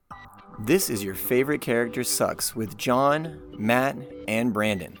This is Your Favorite Character Sucks with John, Matt, and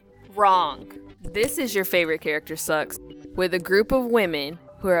Brandon. Wrong. This is Your Favorite Character Sucks with a group of women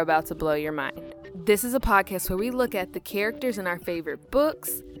who are about to blow your mind. This is a podcast where we look at the characters in our favorite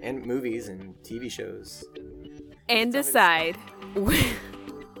books And movies and TV shows. and decide which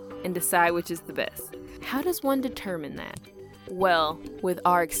is the best. How does one determine that? Well, with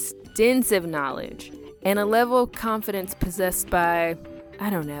our extensive knowledge and a level of confidence possessed by,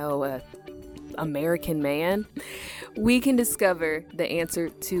 a American man, we can discover the answer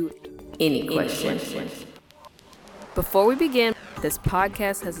to any question. Before we begin, this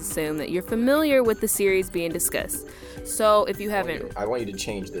podcast has assumed that you're familiar with the series being discussed. So if you haven't... I want you to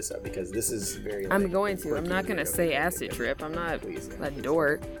change this up because this is very... I'm going to. I'm not going to say acid trip. I'm not a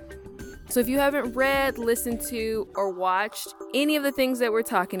dork. So if you haven't read, listened to, or watched any of the things that we're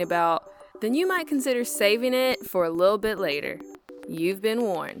talking about, then you might consider saving it for a little bit later. You've been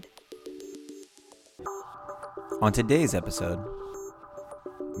warned. On today's episode,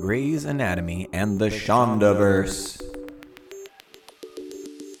 Grey's Anatomy and the Shondaverse.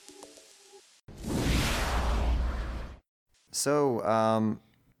 So,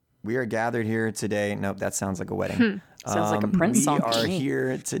 we are gathered here today. Nope, that sounds like a wedding. Sounds like a Prince song. We are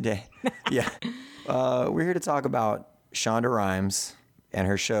here today. Yeah. We're here to talk about Shonda Rhimes and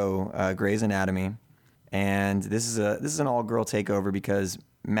her show, Grey's Anatomy. And this is an all-girl takeover because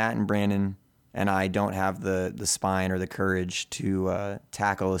Matt and Brandon and I don't have the spine or the courage to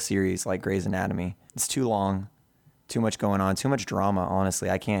tackle a series like Grey's Anatomy. It's too long, too much going on, too much drama, honestly.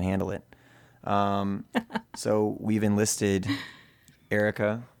 I can't handle it. So we've enlisted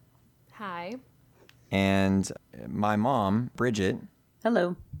Erica. Hi. And my mom, Bridget.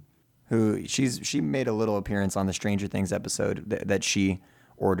 Hello. Who she made a little appearance on the Stranger Things episode that she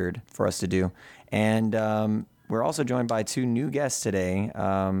ordered for us to do. And we're also joined by two new guests today.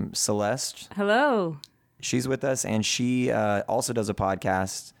 Celeste. Hello. She's with us, and she also does a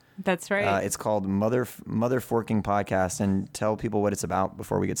podcast. That's right. It's called Mother Forking Podcast. And tell people what it's about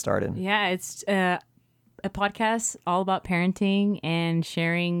before we get started. Yeah, it's a podcast all about parenting and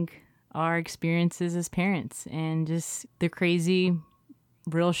sharing our experiences as parents and just the crazy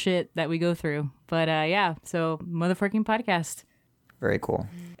real shit that we go through. But so Mother Forking Podcast. Very cool.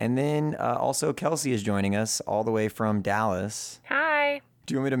 And then also Kelsey is joining us all the way from Dallas. Hi.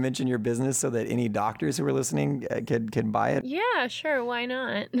 Do you want me to mention your business so that any doctors who are listening can buy it? Yeah, sure. Why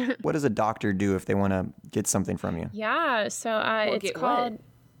not? What does a doctor do if they want to get something from you? Yeah. So it's called... What?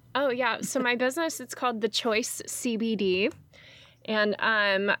 Oh, yeah. So my business, it's called The Choice CBD. And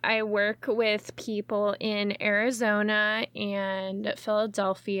I work with people in Arizona and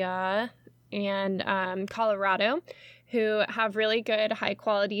Philadelphia and Colorado who have really good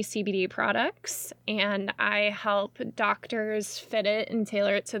high-quality CBD products, and I help doctors fit it and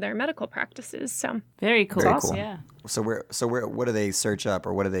tailor it to their medical practices. So Very cool. Very cool. Yeah. So what do they search up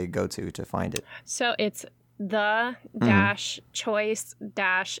or what do they go to find it? So it's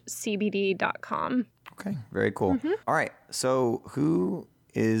the-choice-cbd.com. Okay, very cool. Mm-hmm. All right, so who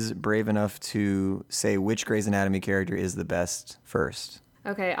is brave enough to say which Grey's Anatomy character is the best first?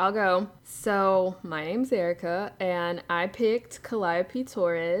 Okay, I'll go. So, my name's Erica, and I picked Calliope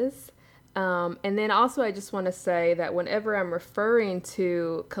Torres. And then also I just want to say that whenever I'm referring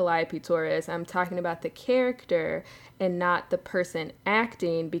to Calliope Torres, I'm talking about the character and not the person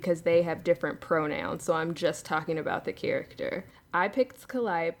acting because they have different pronouns. So I'm just talking about the character. I picked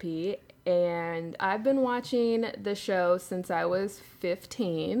Calliope, and I've been watching the show since I was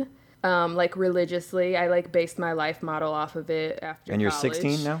 15. Religiously. I based my life model off of it after And you're college.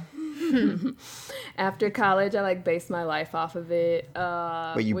 16 now? After college, I based my life off of it.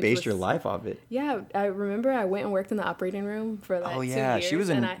 Wait, you based your life off it? Yeah, I remember I went and worked in the operating room for 2 years. she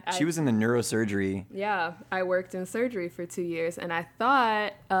was in the neurosurgery. Yeah, I worked in surgery for 2 years, and I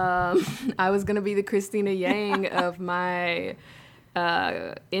thought I was gonna be the Christina Yang of my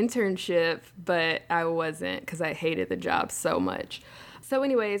internship, but I wasn't because I hated the job so much. So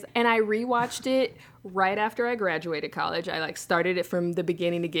anyways, and I rewatched it right after I graduated college. I started it from the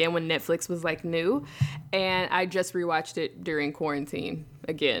beginning again when Netflix was new, and I just rewatched it during quarantine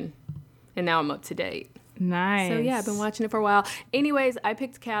again, and now I'm up to date. Nice. So yeah, I've been watching it for a while. Anyways, I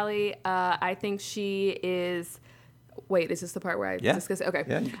picked Callie. I think she is... Wait, is this the part where I discuss it? Okay.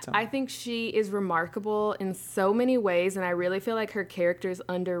 Yeah, you can tell. I think she is remarkable in so many ways, and I really feel like her character is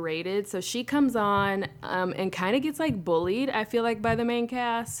underrated. So she comes on and kind of gets bullied, I feel by the main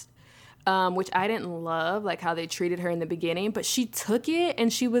cast, which I didn't love, how they treated her in the beginning. But she took it,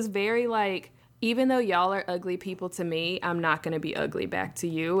 and she was very even though y'all are ugly people to me, I'm not going to be ugly back to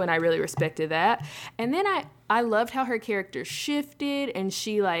you, and I really respected that. And then I loved how her character shifted, and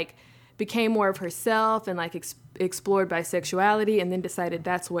she became more of herself and like explored bisexuality, and then decided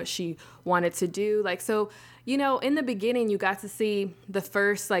that's what she wanted to do. Like, so, you know, in the beginning, you got to see the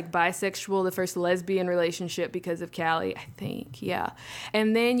first like bisexual, the first lesbian relationship because of Callie, I think. Yeah.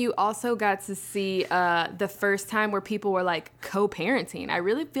 And then you also got to see the first time where people were like co-parenting. I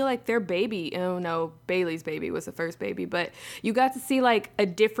really feel like their baby, oh no, Bailey's baby was the first baby, but you got to see like a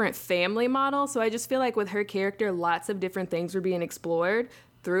different family model. So I just feel like with her character, lots of different things were being explored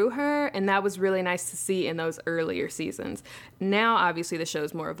through her, and that was really nice to see in those earlier seasons. Now, obviously, the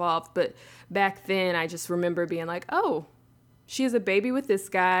show's more evolved, but back then, I just remember being like, oh, she has a baby with this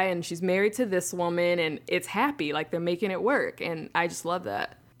guy, and she's married to this woman, and it's happy, like they're making it work, and I just love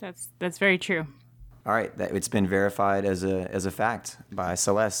that. That's very true. All right, it's been verified as a fact by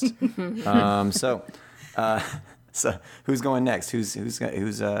Celeste. So who's going next? Whose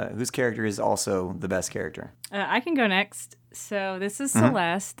character is also the best character? I can go next. So this is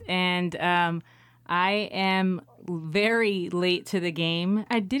Celeste, and I am very late to the game.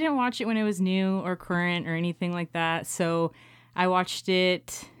 I didn't watch it when it was new or current or anything like that. So I watched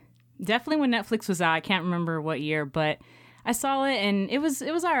it definitely when Netflix was out. I can't remember what year, but I saw it and it was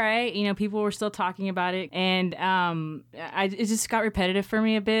all right. You know, people were still talking about it, and it just got repetitive for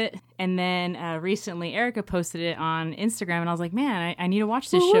me a bit. And then recently, Erica posted it on Instagram, and I was like, man, I need to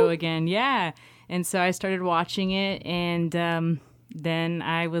watch this show again. Yeah. And so I started watching it, and then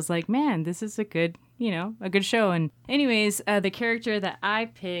I was like, man, this is a good show. And anyways, the character that I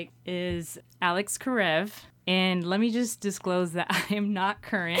picked is Alex Karev. And let me just disclose that I am not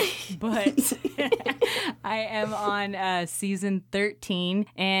current, but I am on season 13.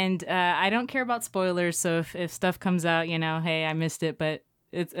 And I don't care about spoilers, so if stuff comes out, you know, hey, I missed it, but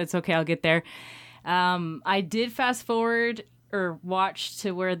it's okay, I'll get there. I did fast forward or watch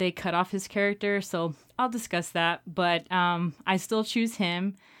to where they cut off his character, so I'll discuss that. But I still choose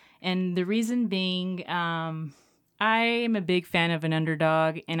him, and the reason being, I am a big fan of an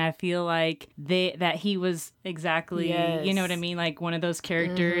underdog, and I feel like that he was exactly, yes. You know what I mean, like one of those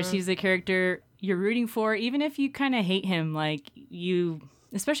characters. Mm-hmm. He's the character you're rooting for, even if you kind of hate him. Like you,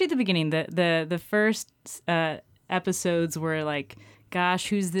 especially at the beginning, the first episodes were like, gosh,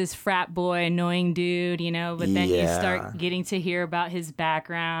 who's this frat boy, annoying dude, you know? But then you start getting to hear about his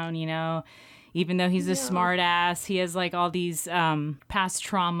background, you know? Even though he's a smart ass, he has like all these past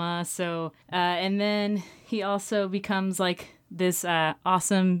trauma. So, and then he also becomes like this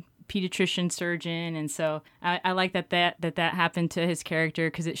awesome pediatrician surgeon. And so I like that happened to his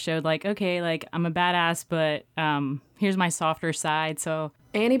character, because it showed like, okay, like I'm a badass, but here's my softer side. So.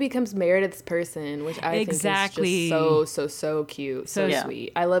 And he becomes married to this person, which I think is just so cute, so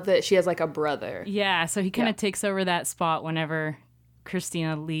sweet. I love that she has like a brother. Yeah, so he kind of takes over that spot whenever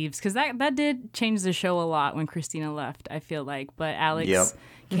Christina leaves, because that did change the show a lot when Christina left, I feel like. But Alex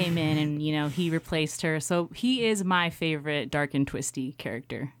came in and, you know, he replaced her. So he is my favorite dark and twisty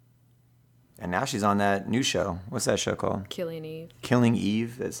character. And now she's on that new show. What's that show called? Killing Eve. Killing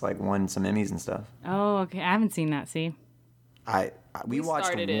Eve. It's like won some Emmys and stuff. Oh, okay. I haven't seen that, see? We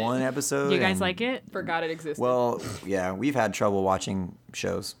watched one episode. Do you guys like it? Forgot it existed. Well, yeah, we've had trouble watching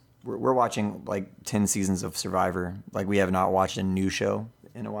shows. We're watching like 10 seasons of Survivor. Like, we have not watched a new show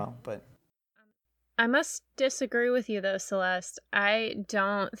in a while, but. I must disagree with you though, Celeste. I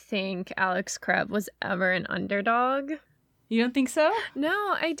don't think Alex Karev was ever an underdog. You don't think so?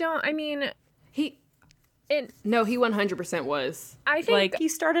 No, I don't. I mean, he 100% was. I think like he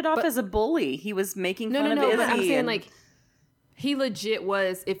started off as a bully. He was making fun of Izzy. But I'm saying like he legit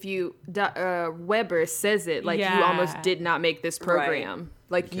was. If you Weber says it, like you almost did not make this program. Right.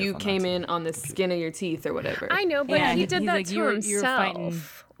 Like you came in on the skin of your teeth or whatever. I know, but he did that like, to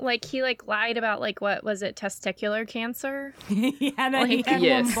himself. Like he like lied about like what was it, testicular cancer? Yeah, that he had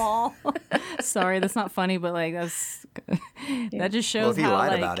one ball. Sorry, that's not funny, but like that just shows if he how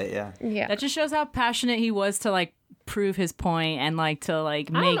lied like, about it, yeah. That just shows how passionate he was to like prove his point and like to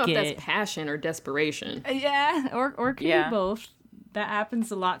like make it. I don't know if that's passion or desperation. Yeah, or could be both. That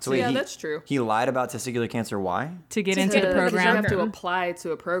happens a lot too. So that's true. He lied about testicular cancer. Why? To get into the program. You have to apply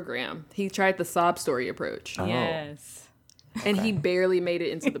to a program. He tried the sob story approach. Oh. Yes. And he barely made it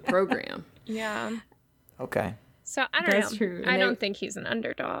into the program. Yeah. Okay. So I don't know. That's true. I don't think he's an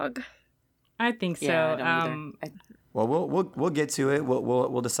underdog. I think so. Yeah, I don't either. Well, we'll get to it.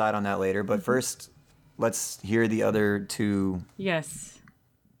 We'll decide on that later. But first, let's hear the other two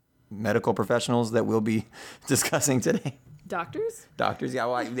medical professionals that we'll be discussing today. Doctors, yeah.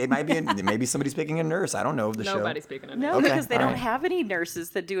 Well, they might be. Maybe somebody's picking a nurse. I don't know of the show. Nobody's picking a nurse. No, because they don't have any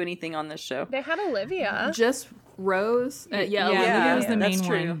nurses that do anything on this show. They had Olivia. Just Rose. Olivia was the main that's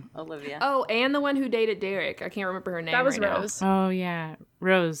true. one. Olivia. Oh, and the one who dated Derek. I can't remember her name. That was right Rose. Oh yeah,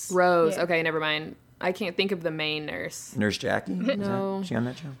 Rose. Rose. Yeah. Okay, never mind. I can't think of the main nurse. Nurse Jackie? No. Is she on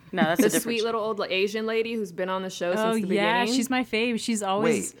that show? No, that's a The different. sweet little old Asian lady who's been on the show Oh since the yeah, beginning. she's my fave. She's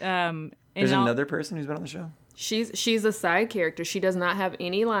always There's another person who's been on the show? She's a side character. She does not have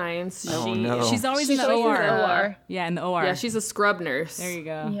any lines. Oh, no. She's always She's in the always in OR. the OR. Yeah, in the OR. Yeah, she's a scrub nurse. There you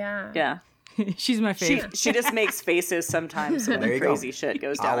go. Yeah. Yeah. She's my fave. She just makes faces sometimes when There the you go. crazy shit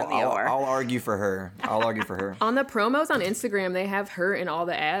goes down in the OR. I'll argue for her. On the promos on Instagram, they have her in all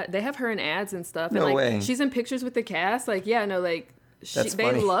the ad. They have her in ads and stuff. No and way. She's in pictures with the cast. Like, yeah, no, like That's they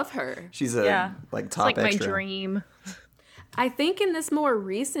funny. love her. She's a Yeah. like It's top like my extra. dream. I think in this more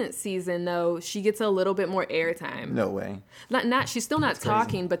recent season, though, she gets a little bit more airtime. No way. Not she's still not crazy.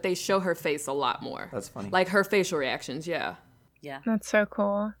 talking, but they show her face a lot more. That's funny. Like her facial reactions. Yeah. Yeah. That's so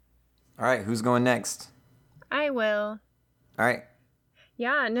cool. All right, who's going next? I will. All right.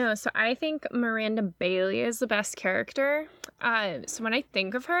 Yeah, no. So I think Miranda Bailey is the best character. So when I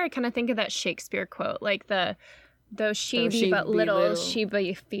think of her, I kind of think of that Shakespeare quote, like though she be but little, she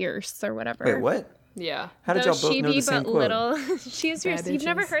be fierce or whatever. Wait, what? Yeah. How did Though y'all both she know be the same but quote? little, she is fierce. Bad You've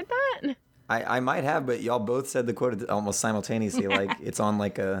never bitches. heard that? I might have, but y'all both said the quote almost simultaneously. Like it's on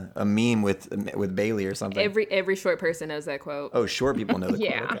like a meme with Bailey or something. Every short person knows that quote. Oh, short people know the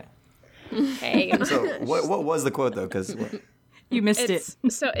Yeah. quote. Okay. Hey. So what was the quote though? Because You missed it.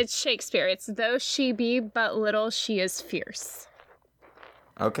 It's Shakespeare. It's though she be but little, she is fierce.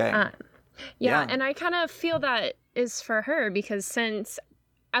 okay. Yeah, and I kind of feel that is for her because since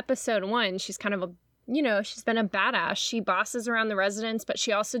episode 1, she's kind of she's been a badass. She bosses around the residents, but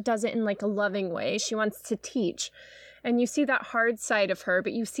she also does it in like a loving way. She wants to teach. And you see that hard side of her,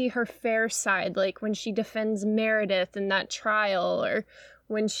 but you see her fair side, like when she defends Meredith in that trial or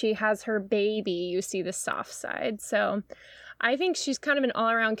when she has her baby, you see the soft side. So I think she's kind of an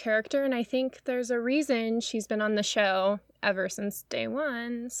all-around character, and I think there's a reason she's been on the show ever since day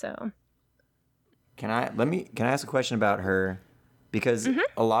 1, so... Can I ask a question about her? Because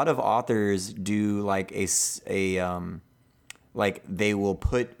a lot of authors do like like they will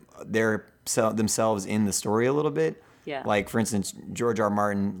put themselves in the story a little bit. Yeah. Like for instance, George R. R.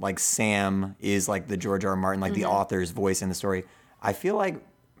 Martin, like Sam is like the George R. R. Martin, like the author's voice in the story. I feel like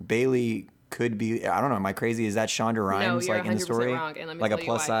Bailey could be. I don't know. Am I crazy? Is that Shonda Rhimes you're like in the 100% story? wrong, and let me like a tell you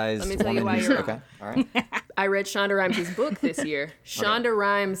plus why. size. Let me tell you woman why who's- you're wrong. Okay. All right. I read Shonda Rhimes' book this year. Shonda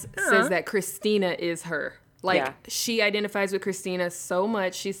Rhimes says that Christina is her. Like, Yeah. she identifies with Christina so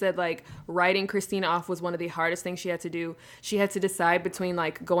much. She said, like, writing Christina off was one of the hardest things she had to do. She had to decide between,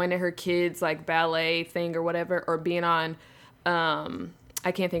 like, going to her kids' like, ballet thing or whatever, or being on,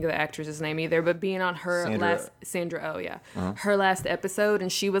 I can't think of the actress's name either, but being on her Sandra Oh, yeah. Her last episode,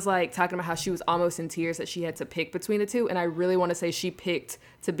 and she was, like, talking about how she was almost in tears that she had to pick between the two, and I really want to say she picked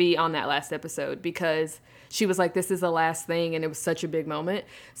to be on that last episode because she was like, this is the last thing, and it was such a big moment.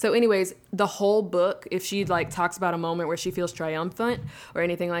 So anyways, the whole book, if she, like, talks about a moment where she feels triumphant or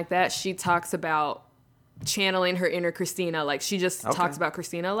anything like that, she talks about channeling her inner Christina. Like, she just talks about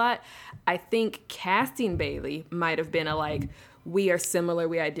Christina a lot. I think casting Bailey might have been a, like, we are similar,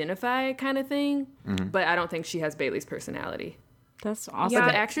 we identify kind of thing, but I don't think she has Bailey's personality. That's awesome. But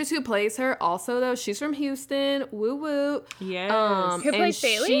the actress who plays her also, though, she's from Houston. Woo woo. Yes. Who and plays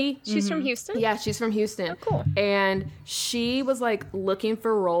Bailey? She's from Houston? Yeah, she's from Houston. Oh, cool. And she was like looking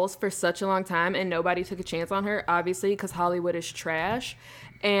for roles for such a long time, and nobody took a chance on her, obviously, because Hollywood is trash.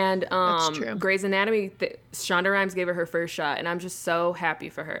 And That's true. Grey's Anatomy, Shonda Rhimes gave her first shot, and I'm just so happy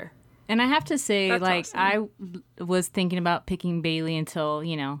for her. And I have to say, That's like, awesome. I was thinking about picking Bailey until,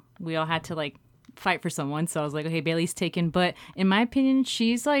 we all had to, like, fight for someone. So I was like, okay, Bailey's taken. But in my opinion,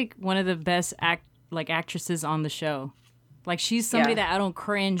 she's, like, one of the best actresses on the show. Like, she's somebody that I don't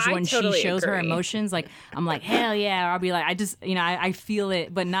cringe I when totally she shows her agree. emotions. Like, I'm like, hell yeah. Or I'll be like, I just, I feel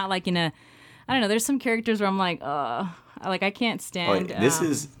it. But not, like, in a, I don't know. There's some characters where I'm like, like, I can't stand. This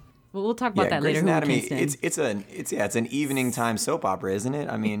is. Well, we'll talk about that Grey's later. Anatomy. Who we can't stand. It's an evening time soap opera, isn't it?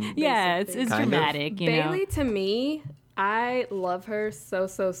 I mean, Yeah, it's Kind of. dramatic, you know. Bailey, to me, I love her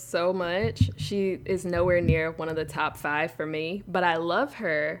so much. She is nowhere near one of the top 5 for me, but I love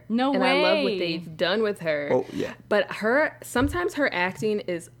her. No and I love what way. they've done with her. Oh, yeah. But sometimes her acting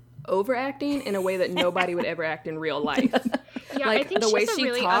is overacting in a way that nobody would ever act in real life. Yeah, Like, I think the she's way a she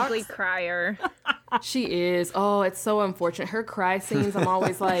really talks- ugly crier. She is. Oh, it's so unfortunate. Her cry scenes, I'm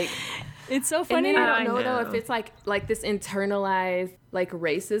always like, It's so and funny. then I I don't know though know. if it's like this internalized like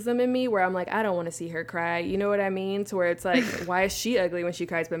racism in me where I'm like, I don't want to see her cry. You know what I mean? To where it's like, why is she ugly when she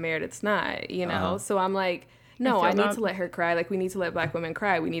cries but Meredith's not? You know? So I'm like, no, I need to let her cry. Like, we need to let Black women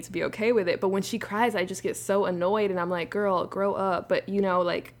cry. We need to be okay with it. But when she cries, I just get so annoyed and I'm like, girl, grow up. But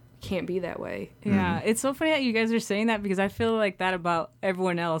like, can't be that way. Yeah, it's so funny that you guys are saying that because I feel like that about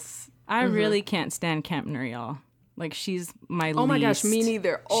everyone else. I really can't stand Kempner, y'all. Like, she's my least. Oh my gosh, me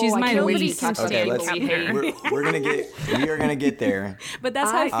neither. Oh, She's I my can't wait least. to talk about Okay, people let's. we hate. We are gonna get there. But that's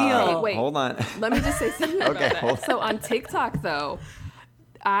how I feel. wait. Hold on. Let me just say something Okay, about hold that. So on TikTok, though,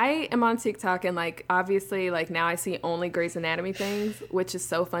 I am on TikTok, and like obviously, like now I see only Grey's Anatomy things, which is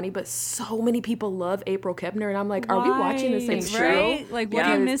so funny. But so many people love April Kepner, and I'm like, are we watching the same It's show? right? Like, what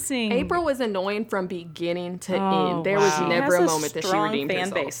are you Because missing? April was annoying from beginning to Oh, end. There was wow. never has a moment that she strong redeemed fan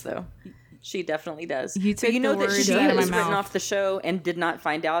herself. base, though. She definitely does. You but took you know the that words she out of my was written mouth. off the show and did not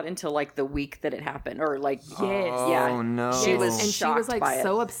find out until like the week that it happened, or like Yes. yeah. Oh no. She was and she shocked was like by it.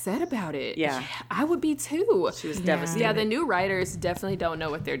 so upset about it. Yeah. I would be too. She was devastated. Yeah, the new writers definitely don't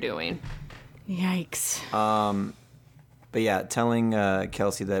know what they're doing. Yikes. But yeah, telling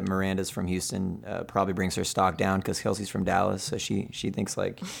Kelsey that Miranda's from Houston probably brings her stock down because Kelsey's from Dallas, so she thinks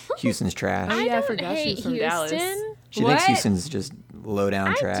like Houston's trash. yeah, I don't forgot she hate was from Dallas. Houston. She thinks Houston's just low down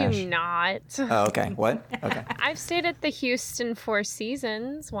I trash. do not. Oh, okay. What? Okay. I've stayed at the Houston Four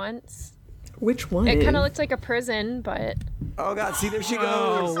Seasons once. Which one? It kind of looked like a prison, but Oh God! See, there she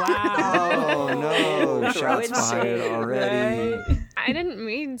Oh, goes. wow. Oh no! Shots Throwing fired shade, already. I didn't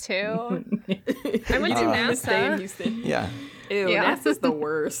mean to. I went to to stay in NASA. Houston. Yeah. Ew, Yeah. NASA's the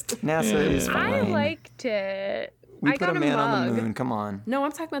worst. NASA is I fine. liked it. we I put got a man mug. on the moon. Come on. No,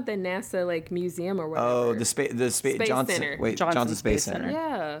 I'm talking about the NASA like museum or whatever. Oh, the space Johnson. Center. Wait, Johnson Space Space Center. Center.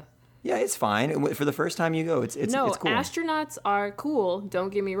 Yeah. Yeah, it's fine. For the first time you go, it's No, it's cool. astronauts are cool. Don't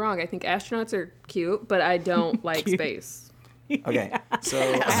get me wrong. I think astronauts are cute, but I don't like space. Okay, so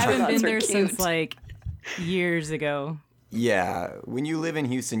I haven't Astronauts been are there cute. since like years ago. yeah, when you live in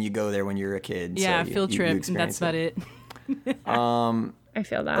Houston, you go there when you're a kid. Yeah, so you- field you trip. And experience that's about it. I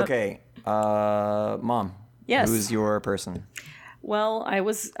feel that. Okay, Mom. Yes. Who's your person? Well, I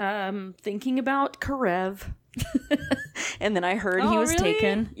was thinking about Karev. And then I heard he Oh, was really?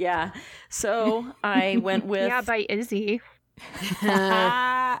 taken. Yeah. So I went with Yeah, by Izzy.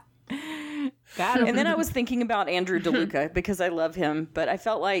 Got him. and then I was thinking about Andrew DeLuca because I love him, but I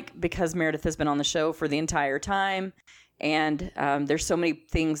felt like because Meredith has been on the show for the entire time, and there's so many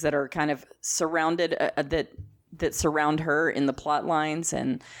things that are kind of surrounded that surround her in the plot lines,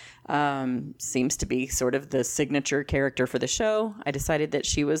 and seems to be sort of the signature character for the show. I decided that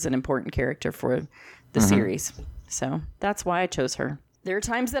she was an important character for the series, so that's why I chose her. There are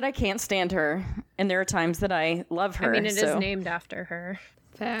times that I can't stand her, and there are times that I love her. I mean, it is so named after her.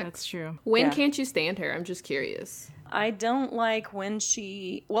 That's true. When Yeah. can't you stand her? I'm just curious. I don't like when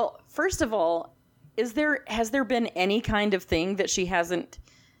she. Well, first of all, has there been any kind of thing that she hasn't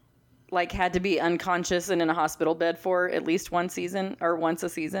like had to be unconscious and in a hospital bed for at least one season or once a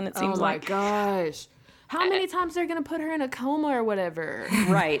season? It seems Oh my like gosh. How many times they're going to put her in a coma or whatever?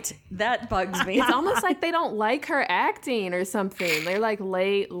 right. That bugs me. It's almost like they don't like her acting or something. They're like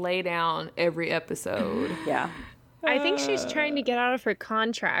lay down every episode. Yeah. I think she's trying to get out of her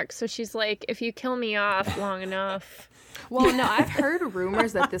contract. So she's like, if you kill me off long enough. Well, no, I've heard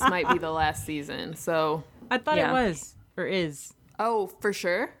rumors that this might be the last season. So, I thought Yeah. it was or is. oh, for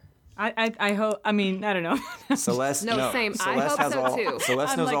sure. I hope. I mean, I don't know. Celeste. No, same. I Celeste hope has so, all. too.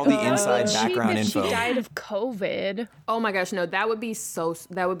 Celeste I'm knows like, all the oh. inside She background that info. she died of COVID. Oh my gosh, no, that would be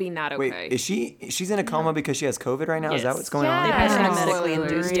not okay. Wait, is she's in a coma because she has COVID right now? Is that Yes. what's going on? Yeah. They Oh, medically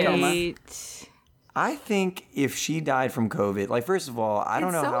spoilers. induced coma. Great. I think if she died from COVID, like first of all, I don't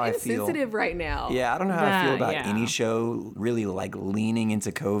It's know so how I feel. insensitive right now. Yeah, I don't know how I feel Yeah, about yeah. any show really like leaning into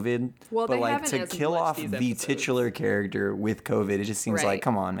COVID. Well, but they like haven't to as kill much off these the episodes. titular character with COVID, it just seems Right. like,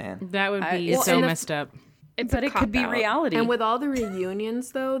 come on, man. That would be Well, so and the- messed up. It's But a it could be cop-out. reality. And with all the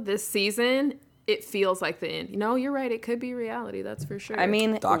reunions, though, this season, it feels like the end. No, you're right. It could be reality. That's for sure. I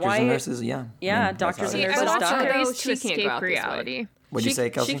mean, Doctors Wyatt, and nurses, yeah. Yeah, that's doctors how and it is. nurses I watch die. Grey's Though, to she can't go escape out this way. reality. What'd you say,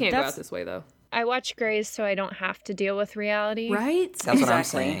 Kelsey? She can't go That's- out this way, though. I watch Grey's so I don't have to deal with reality. Right? That's what I'm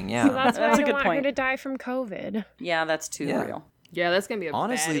Exactly. saying, So yeah. that's why That's I a don't good want her point. to die from COVID. Yeah, that's too Yeah. real. Yeah, that's gonna be a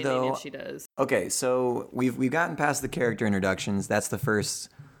Honestly, bad ending though- if she does. Okay, so we've gotten past the character introductions. That's the first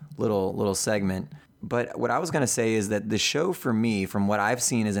little segment. But what I was gonna say is that the show, for me, from what I've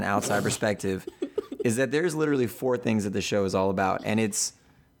seen as an outside perspective, is that there's literally 4 things that the show is all about, and it's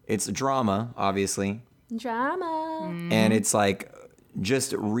drama, obviously, Drama. and it's like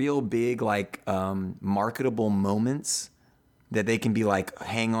just real big like marketable moments that they can be like,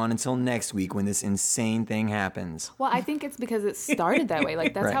 hang on until next week when this insane thing happens. Well, I think it's because it started that way.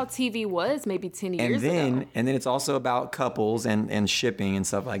 Like that's Right. how TV was maybe 10 And years then ago. and then it's also about couples and shipping and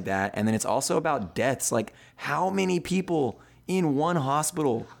stuff like that. And then it's also about deaths. Like how many people in one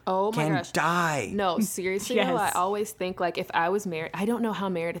hospital Oh my can gosh. die. No, seriously though, I Yes. always think like if I was married, I don't know how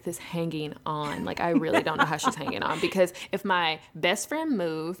Meredith is hanging on. Like I really don't know how she's hanging on because if my best friend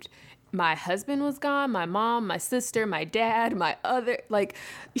moved, my husband was gone, my mom, my sister, my dad, my other like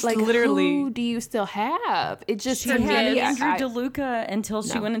Literally. who do you still have? It just She to me, had Andrew I- DeLuca until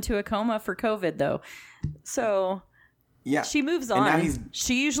she went into a coma for COVID, though. So Yeah. she moves And now on. he's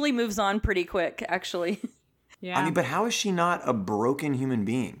She usually moves on pretty quick, actually. Yeah. I mean, but how is she not a broken human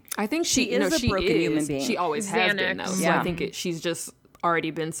being? I think she She is a broken human being. She always has been though. Xanax. So Yeah. I think she's just already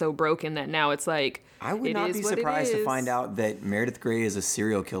been so broken that now it's like I would it not is be what it surprised to is. find out that Meredith Grey is a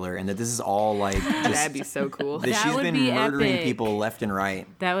serial killer and that this is all like just That'd be so cool. that That she's would been be murdering epic. people left and right.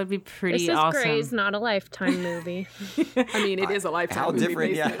 that would be pretty This is awesome. Grey's not a Lifetime movie. I mean, it is a lifetime. How movie,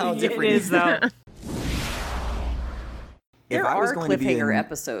 different? Yeah, basically. how It different is though. There I was are going to be cliffhanger in-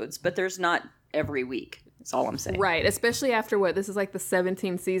 episodes, but there's not every week. That's all I'm saying. Right, especially after what this is like the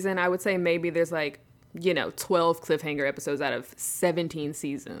 17th season. I would say maybe there's like 12 cliffhanger episodes out of 17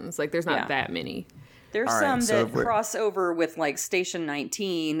 seasons. Like there's not Yeah. that many. There's All right, some so that if we're- cross over with like Station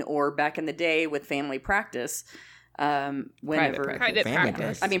 19 or back in the day with Family Practice. Whenever Practice. Private Family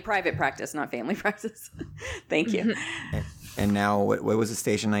practice. I mean private practice, not family practice. Thank you. And now, what was it?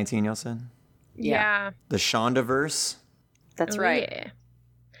 Station 19, y'all said? Yeah. The Shondaverse. That's Oh, right. yeah.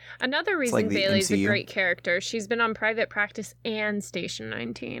 Another reason like the Bailey's MCU. a great character. She's been on Private Practice and Station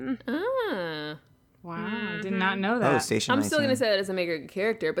 19. Ah. Wow, I did not know that. Oh, Station I'm 19. still gonna say that doesn't make her a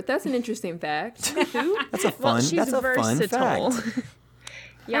character, but that's an interesting fact. That's a fun. Well, she's that's a versatile. fun fact.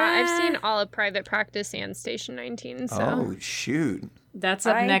 Yeah, I've seen all of Private Practice and Station 19, so Oh shoot! That's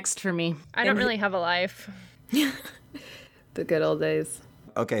up I- next for me. I don't really have a life. The good old days.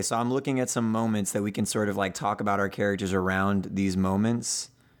 Okay, so I'm looking at some moments that we can sort of like talk about our characters around these moments.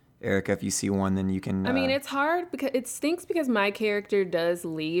 Erica, if you see one, then you can. I mean, it's hard because it stinks because my character does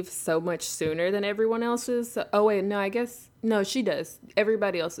leave so much sooner than everyone else's. Oh wait, no, I guess no, she does.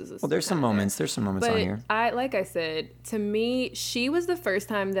 Everybody else's is. well, there's some kinda there. moments. There's some moments on But here. like I said, to me, she was the first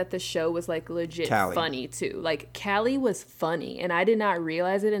time that the show was like legit Callie. funny too. Like Callie was funny, and I did not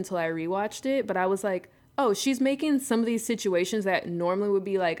realize it until I rewatched it. But I was like, oh, she's making some of these situations that normally would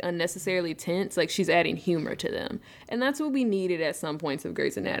be like unnecessarily tense, like she's adding humor to them. And that's what we needed at some points of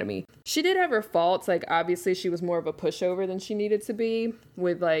Grey's Anatomy. She did have her faults, like obviously she was more of a pushover than she needed to be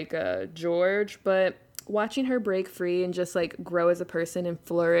with like George, but watching her break free and just like grow as a person and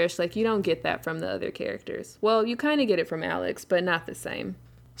flourish, like you don't get that from the other characters. Well, you kind of get it from Alex, but not the same.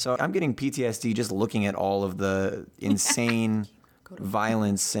 So I'm getting PTSD just looking at all of the insane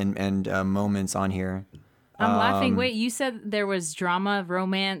violence and moments on here. I'm laughing. Wait, you said there was drama,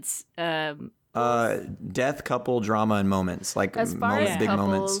 romance. Death, couple, drama, and moments. Like As far moments, as big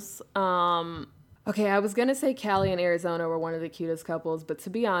moments. couples, okay, I was gonna say Callie and Arizona were one of the cutest couples, but to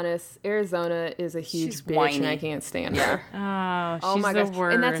be honest, Arizona is a huge She's bitch, whiny. and I can't stand her. Oh, she's my the gosh!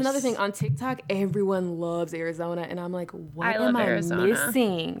 worst. And that's another thing on TikTok. Everyone loves Arizona, and I'm like, what I am love I Arizona.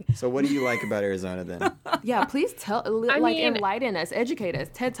 missing? So what do you like about Arizona then? Yeah, please tell, mean- enlighten us, educate us,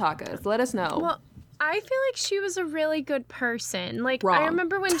 TED Talk us, let us know. Well, I feel like she was a really good person. Like, Wrong. I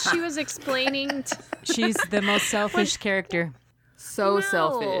remember when she was explaining. She's the most selfish character. so No.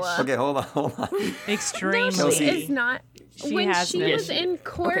 selfish. Okay, hold on. Extremely. No, she Chelsea. is not. She when has she been. was in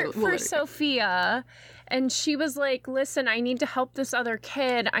court Okay, we'll for let it go. Sophia, and she was like, "Listen, I need to help this other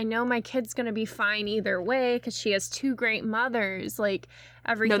kid. I know my kid's gonna be fine either way because she has two great mothers. Like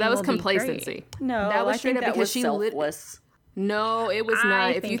everything." No, that was will be great." complacency. No, that was I straight think up that because was she selfless. No, it was I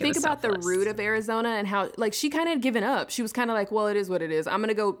not. If think you it think was about the selfless. root of Arizona and how, like, she kind of given up. She was kind of like, well, it is what it is. I'm going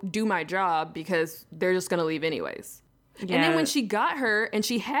to go do my job because they're just going to leave anyways. And then Yeah. when she got her and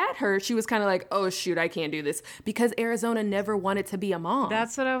she had her, she was kind of like, oh, shoot, I can't do this because Arizona never wanted to be a mom.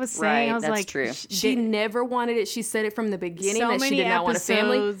 That's what I was saying. Right, I was that's like, true. she never wanted it. She said it from the beginning so that many she did not want a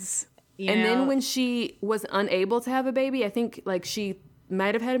family. episodes, you And know? then when she was unable to have a baby, I think like she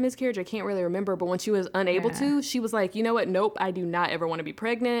might have had a miscarriage. I can't really remember. But when she was unable to, she was like, you know what? Nope, I do not ever want to be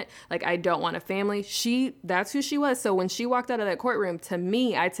pregnant. Like, I don't want a family. That's who she was. So when she walked out of that courtroom, to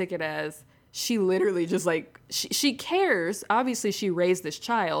me, I took it as she literally just like, she cares. Obviously, she raised this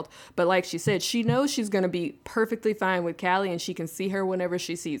child. But like she said, she knows she's going to be perfectly fine with Callie and she can see her whenever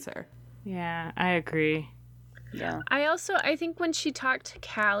she sees her. yeah, I agree. Yeah. I think when she talked to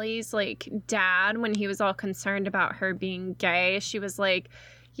Callie's like dad when he was all concerned about her being gay, she was like,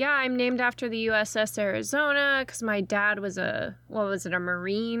 "Yeah, I'm named after the USS Arizona because my dad was a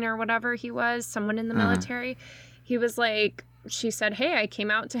Marine or whatever he was, someone in the military." He was like, she said, "Hey, I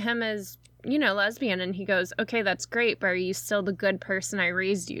came out to him as, lesbian," and he goes, "Okay, that's great, but are you still the good person I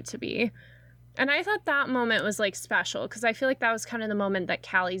raised you to be?" And I thought that moment was like special because I feel like that was kind of the moment that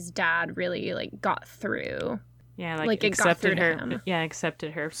Callie's dad really like got through. Yeah, Like, it got through accepted to her. him. Yeah,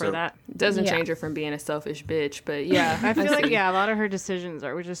 accepted her for So- that. Doesn't Yeah. change her from being a selfish bitch, but yeah. I feel like see. a lot of her decisions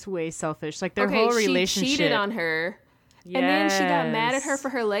are just way selfish. Like their Okay, whole she relationship. cheated on her. And then she got mad at her for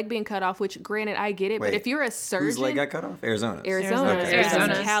her leg being cut off, which granted I get it, but Wait, if you're a surgeon, Whose leg got cut off? Arizona's. Arizona, Okay.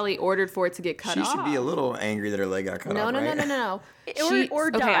 Arizona's. Callie ordered for it to get cut She off. should be a little angry that her leg got cut No, off, no, right? no. Or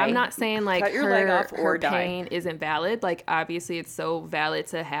okay, die. I'm not saying like Cut your leg off or her die. pain isn't valid. Like obviously it's so valid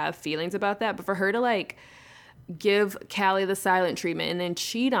to have feelings about that, but for her to like give Callie the silent treatment and then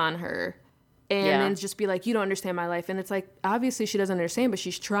cheat on her and Yeah. then just be like, you don't understand my life. And it's like, obviously she doesn't understand, but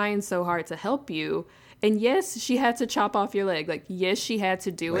she's trying so hard to help you. And yes, she had to chop off your leg. Like, yes, she had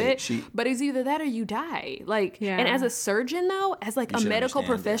to do Wait, it. But it's either that or you die. Like, Yeah. and as a surgeon, though, as like You a should medical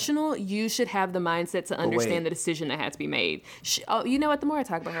understand, yeah. professional, you should have the mindset to understand wait. the decision that had to be made. Oh, you know what? The more I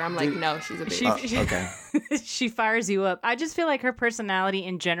talk about her, I'm like, no, she's a bitch. Okay. She fires you up. I just feel like her personality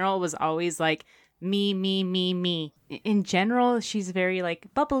in general was always like me. In general, she's very like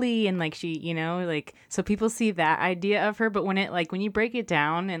bubbly and like she, you know, like so people see that idea of her, but when you break it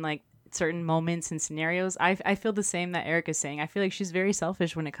down and like certain moments and scenarios, I feel the same that Erica's saying. I feel like she's very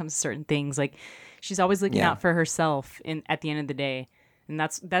selfish when it comes to certain things. Like she's always looking Yeah. out for herself at the end of the day. And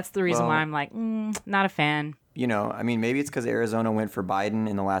that's the reason why Well- I'm like, not a fan. You know, I mean, maybe it's because Arizona went for Biden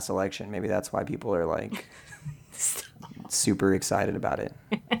in the last election. Maybe that's why people are like super excited about it.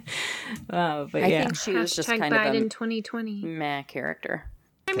 But I yeah. think she was just Hashtag kind Biden of 2020. a meh character.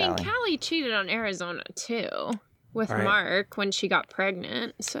 I mean, Callie. Callie cheated on Arizona too with Right. Mark when she got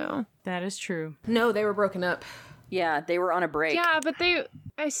pregnant. So That is true. No, they were broken up. Yeah, they were on a break. yeah, but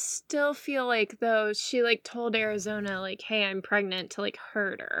I still feel like though she like told Arizona like, "Hey, I'm pregnant" to like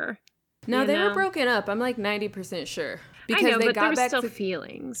hurt her. No, You they were know? broken up. I'm like 90% sure. I know, they but there got was back still to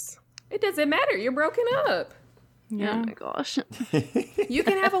feelings. It doesn't matter. You're broken up. Yeah. Oh my gosh. You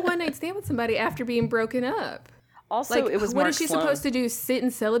can have a one night stand with somebody after being broken up. Also, Like, it was what Mark is she Sloan. supposed to do? Sit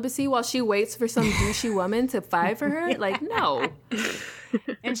in celibacy while she waits for some douchey woman to fight for her? Like, no.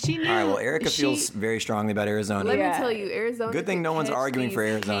 And she knew. All right, well, Erica feels very strongly about Arizona. Let Yeah. me tell you, Arizona. Good thing could no one's catch arguing for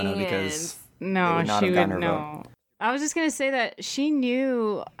these Arizona because hands. They No, would not she have would gotten her no. I was just gonna say that she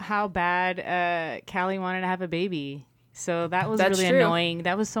knew how bad Callie wanted to have a baby. So that was That's really true. annoying.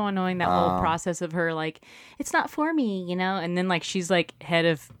 That was so annoying, that whole process of her like, it's not for me, you know? And then like she's like head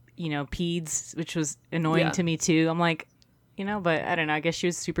of, you know, peds, which was annoying Yeah. to me too. I'm like, you know, but I don't know, I guess she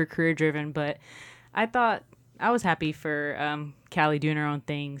was super career driven, but I thought I was happy for Callie doing her own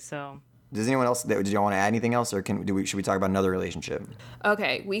thing, so Does anyone else? Did y'all want to add anything else, or should we talk about another relationship?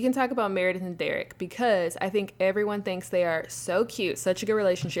 Okay, we can talk about Meredith and Derek because I think everyone thinks they are so cute, such a good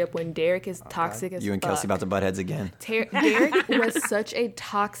relationship when Derek is toxic as You and fuck. Kelsey about to butt heads again. Derek was such a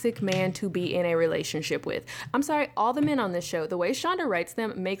toxic man to be in a relationship with. I'm sorry, all the men on this show, the way Shonda writes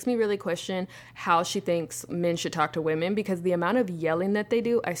them makes me really question how she thinks men should talk to women because the amount of yelling that they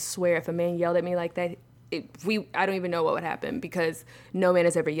do, I swear, if a man yelled at me like that, I don't even know what would happen because no man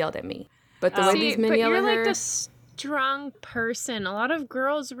has ever yelled at me. But the way these men but yell you're at like her, the strong person. A lot of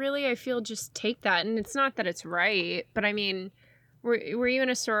girls really, I feel, just take that, and it's not that it's right. But I mean, were you in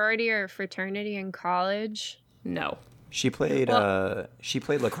a sorority or a fraternity in college? no. She played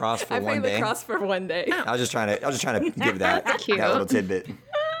lacrosse for one day. for one day. I was just trying to give that Cute. that little tidbit.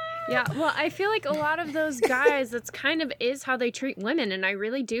 Yeah, well, I feel like a lot of those guys, that's kind of is how they treat women, and I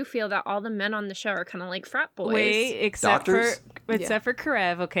really do feel that all the men on the show are kind of like frat boys. wait, except Doctors? for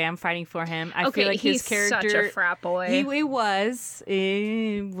Karev. Okay, I'm fighting for him. I Okay, feel like he's his character such a frat boy. He was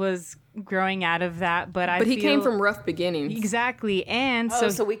growing out of that, but But he came from rough beginnings. exactly, and Oh, so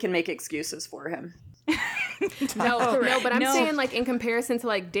so we can make excuses for him. No, but I'm No. saying like in comparison to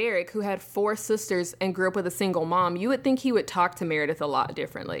like Derek, who had 4 sisters and grew up with a single mom, you would think he would talk to Meredith a lot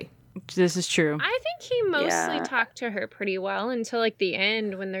differently. this is true. I think he mostly Yeah. talked to her pretty well until like the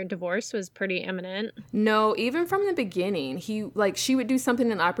end when their divorce was pretty imminent. No, even from the beginning, she would do something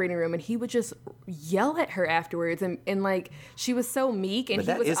in the operating room and he would just yell at her afterwards and like she was so meek and But he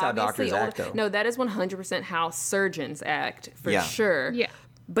that was is how obviously doctors act, old. though. No, that is 100% how surgeons act for Yeah. sure. Yeah.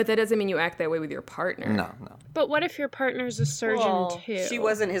 But that doesn't mean you act that way with your partner. No. But what if your partner's a surgeon too? she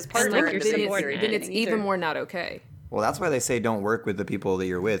wasn't his And, partner. like, in your the Then cemetery it's, then it's either. even more not okay. Well, that's why they say don't work with the people that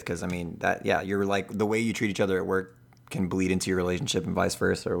you're with, because I mean you're like the way you treat each other at work can bleed into your relationship and vice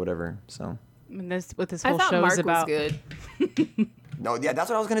versa or whatever. So And that's what this I whole thought show Mark is about. was good. no, yeah, that's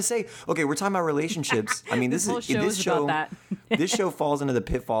what I was gonna say. Okay, we're talking about relationships. I mean, this whole is show this is show. about that. This show falls into the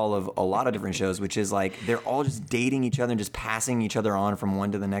pitfall of a lot of different shows, which is like they're all just dating each other and just passing each other on from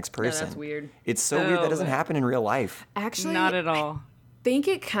one to the next person. that's weird. It's so weird that doesn't happen in real life. Actually, Not at all. think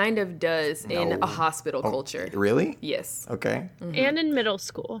it kind of does in No. a hospital culture. Really? Yes. Okay. And in middle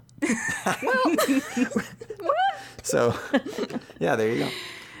school. So, yeah, there you go.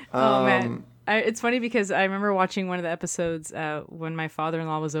 Oh man, it's funny because I remember watching one of the episodes when my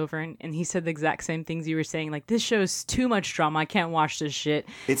father-in-law was over, and he said the exact same things you were saying. Like, this show's too much drama. I can't watch this shit.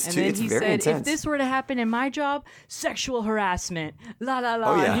 It's and too- then it's he very said, intense. if this were to happen in my job, sexual harassment, la la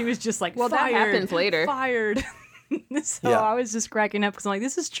la. Oh, yeah. And he was just like, Well, that fired, happens later. Fired. So Yeah. I was just cracking up because I'm like,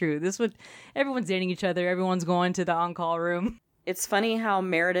 this is true. This would everyone's dating each other. Everyone's going to the on-call room. It's funny how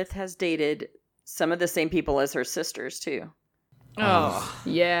Meredith has dated some of the same people as her sisters too. Oh,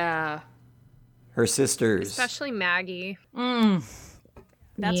 Yeah. Her sisters. Especially Maggie.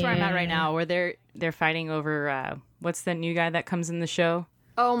 that's where I'm at right Yeah. now, where they're fighting over what's the new guy that comes in the show?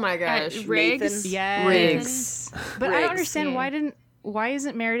 Oh my gosh. Riggs. Nathan. Yes. Riggs. But I don't Riggs, understand yeah. why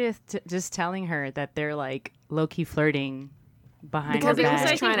isn't Meredith just telling her that they're like low key flirting behind Because her they Because was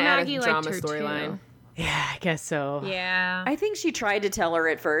back? I trying think to add Maggie a liked drama her, storyline. too. Yeah, I guess so. Yeah. I think she tried to tell her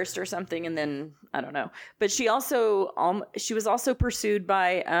at first or something, and then I don't know. But she also she was also pursued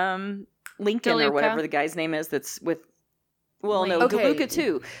by Lincoln or DeLuca. whatever the guy's name is. That's with. Well, no, Okay. DeLuca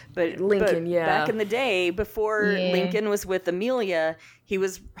too. But Lincoln, yeah. Back in the day, before Yeah. Lincoln was with Amelia, he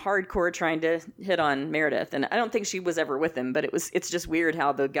was hardcore trying to hit on Meredith, and I don't think she was ever with him. But it's just weird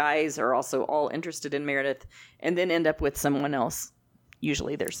how the guys are also all interested in Meredith, and then end up with someone else.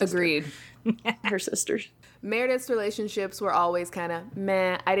 Usually, their sister. Agreed. Her sisters. Meredith's relationships were always kind of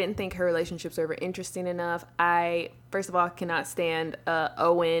meh. I didn't think her relationships were ever interesting enough. I, first of all, cannot stand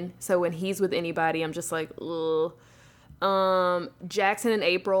Owen. So when he's with anybody, I'm just like, ugh. Jackson and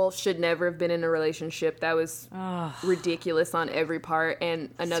April should never have been in a relationship. That was ridiculous on every part.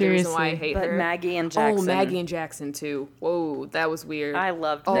 And another reason why I Seriously. hate But her. Maggie and Jackson. Oh, Maggie and Jackson too. Whoa, that was weird. I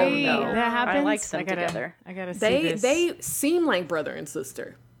loved Oh, them. no. though. That happens. I liked them I gotta, together. I gotta see they this. they seem like brother and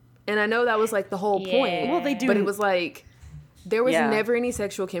sister, and I know that was like the whole point. Yeah. Well, they do. but it was like there was Yeah. never any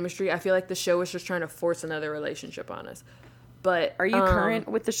sexual chemistry. I feel like the show was just trying to force another relationship on us. But Are you current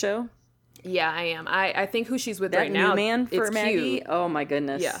with the show? Yeah, I am. I think who she's with That right new now, man for it's Maggie? cute. Oh my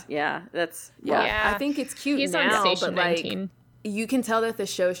goodness. Yeah. That's Well, Yeah. I think it's cute He's now, on Station but like 19. you can tell that the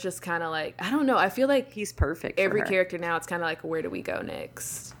show's just kind of like I don't know. I feel like he's perfect. For every her. character now it's kind of like where do we go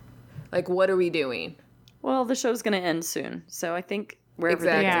next? Like what are we doing? Well, the show's going to end soon, so I think wherever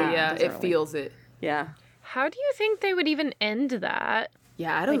they Exactly. go, Yeah, doesn't it really- feels it. Yeah. How do you think they would even end that?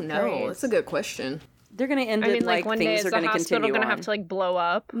 Yeah, I don't Like, know. Grace. That's a good question. They're going to end I it mean, like, like one day things is are the going to hospital continue going to on. have to, like, blow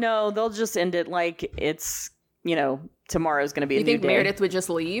up? No, they'll just end it like it's, tomorrow's going to be a You new think day. Meredith would just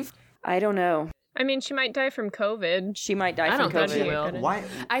leave? I don't know. I mean, she might die from COVID. She might die I from don't think she COVID. will. Why?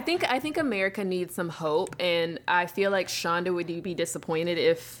 I think America needs some hope, and I feel like Shonda would be disappointed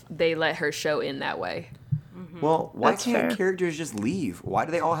if they let her show in that way. Well, why That's can't fair. characters just leave? Why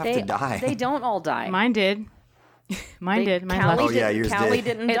do they all have to die? They don't all die. Mine did. Mine did. Mine Callie, left. Oh, yeah, yours Callie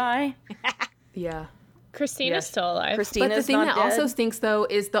did. didn't die. Yeah. Christina's Yes. still alive. Christina's But the thing not that dead. also stinks though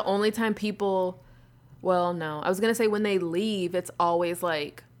is the only time people well, no. I was gonna say when they leave, it's always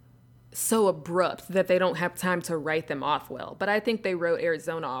like so abrupt that they don't have time to write them off well. But I think they wrote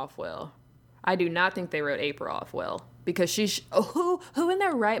Arizona off well. I do not think they wrote April off well. Because who in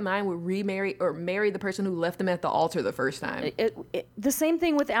their right mind would remarry or marry the person who left them at the altar the first time? The same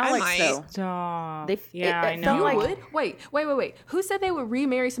thing with Alex, might. though. Stop. They- yeah, it I felt know. You like- would? Wait. Who said they would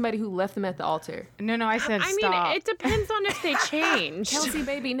remarry somebody who left them at the altar? No, I said I mean, stop. it depends on if they change. Kelsey,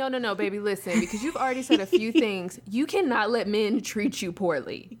 baby, no, baby, listen, because you've already said a few things. You cannot let men treat you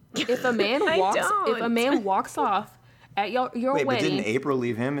poorly. If a man I walks off at your Wait, but wedding, didn't April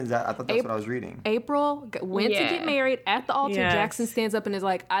leave him? I thought that's Ap- what I was reading. April went to Yeah. get married at the altar. Yes. Jackson stands up and is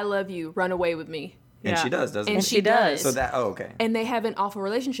like, "I love you. Run away with me." And Yeah. she does, doesn't And she? she does. So that, okay. And they have an awful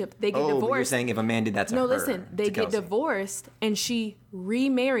relationship. They get Oh, but you're divorced. saying if a man did that to No, her. listen. They to get Kelsey. divorced, and she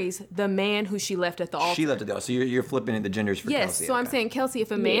remarries the man who she left at the altar. She left it though. So you're flipping it the genders for Yes, Kelsey. so I'm okay. saying, Kelsey,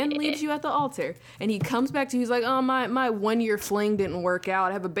 if a man leaves you at the altar and he comes back to you, he's like, oh, my 1 year fling didn't work out.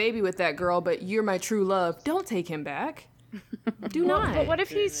 I have a baby with that girl, but you're my true love. Don't take him back. Do not. But what if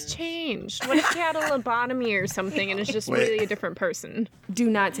he's changed? What if he had a lobotomy or something and is just Wait. really a different person? Do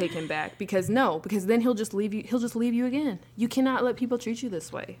not take him back because then he'll just leave you. He'll just leave you again. You cannot let people treat you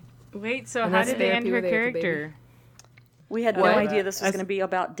this way. Wait, so And how that's did they end therapy her with Erica, baby. character? We had What? no idea this was going to be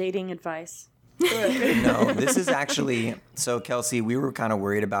about dating advice. No, this is actually so Kelsey. We were kind of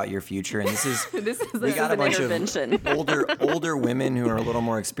worried about your future, and this is we got a an bunch intervention. of older women who are a little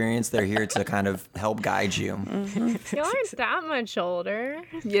more experienced. They're here to kind of help guide you. Y'all aren't that much older.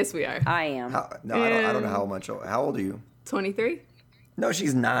 Yes, we are. I am. No, I don't know how much. How old are you? 23? No,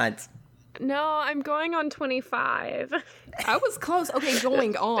 she's not. No, I'm going on 25. I was close. Okay,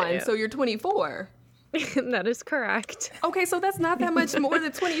 going on. So you're 24. That is correct. Okay, so that's not that much more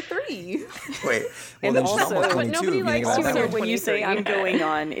than 23. Wait, well And then she's also- almost But 22. nobody if you think likes about you it that when way. you're When you say 23. I'm going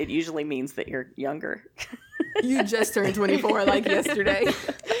on, it usually means that you're younger. You just turned 24 like yesterday.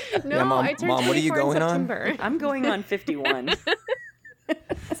 No, Yeah, Mom- I turned Mom, what are you 24 in going on? September. I'm going on 51.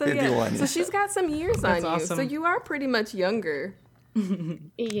 So 51. so she's got some years on you. awesome. So you are pretty much younger.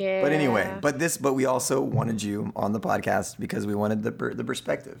 Yeah. But anyway, but we also wanted you on the podcast because we wanted the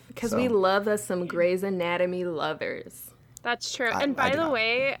perspective. Because So, we love us some Grey's Anatomy lovers. That's true. I And by do the not.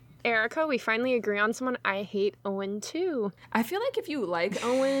 way, Erica, we finally agree on someone. I hate Owen too. I feel like if you like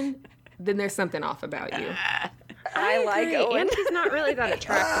Owen, then there's something off about you. I like agree, Owen. and he's not really that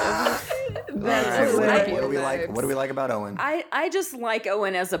attractive. That's what, Scorpio what do we like? vibes. What do we like about Owen? I just like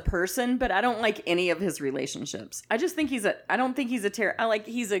Owen as a person, but I don't like any of his relationships. I just think he's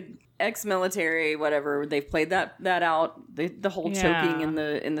he's a ex-military, whatever. They've played that out. The whole Yeah. choking in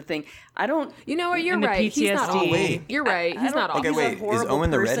the thing. I don't. You know what? You're And the right. He's not PTSD. awful. Wait. You're right. He's not Okay, awful. he's a wait. Is horrible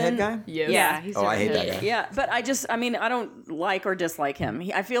Owen the person. redhead guy? Yes. Yeah. he's Oh, I hate that guy. Yeah, but I don't like or dislike him.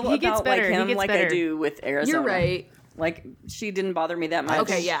 I feel He gets about better. like He him gets like I better. do with Arizona. You're right. Like she didn't bother me that much.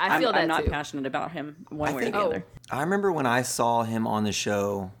 Okay, yeah, I feel I'm that not too. passionate about him one way or think- the Oh. other. I remember when I saw him on the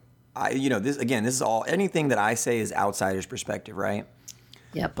show. This is all anything that I say is outsider's perspective, right?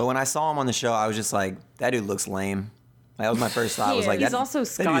 Yep. But when I saw him on the show, I was just like, that dude looks lame. That was my first thought. I was like, He's that, also that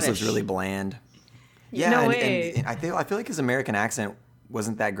dude just looks Scottish. really bland. Yeah, No and, way. and I feel like his American accent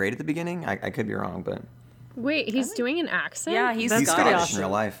wasn't that great at the beginning. I could be wrong, but Wait, he's doing an accent? Yeah, he's he's pretty Scottish Scottish. in real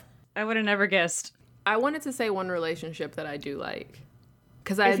life. I would have never guessed. I wanted to say one relationship that I do like.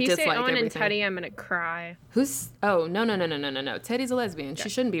 Because I If you say dislike Owen everything. and Teddy, I'm gonna cry. Who's? Oh, no. Teddy's a lesbian. She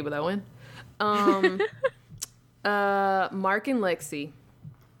shouldn't be with Owen. Mark and Lexi.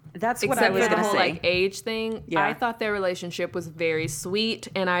 That's what I Except was for the gonna whole say. like age thing, Yeah. I thought their relationship was very sweet,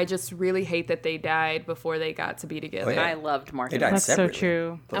 and I just really hate that they died before they got to be together. Oh, yeah. I loved Mark. They and died That's so separately.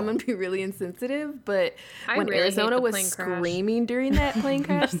 true. I'm gonna be really insensitive, but I when really hate Arizona the was plane crash. screaming during that plane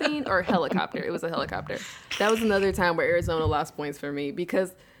crash scene, or helicopter, it was a helicopter. That was another time where Arizona lost points for me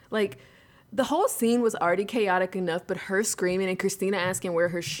because, like, the whole scene was already chaotic enough, but her screaming and Christina asking where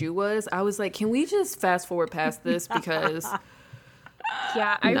her shoe was, I was like, can we just fast forward past this because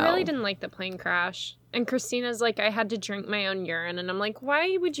Yeah, I No. really didn't like the plane crash. And Christina's like, I had to drink my own urine, and I'm like,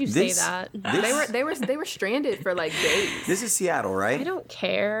 why would you say that? they were stranded for like days, This is Seattle, right? I don't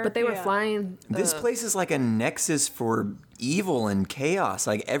care. but they were flying. This place is like a nexus for evil and chaos.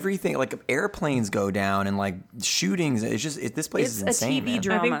 Like everything, like airplanes go down and like shootings. It's just this place It's is a insane. TV man.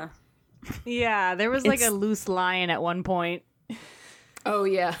 drama. Yeah, there was like It's- a loose lion at one point. Oh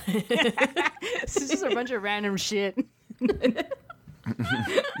yeah. It's just a bunch of random shit.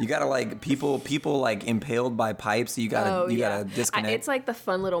 You gotta like people like impaled by pipes. You gotta disconnect. It's like the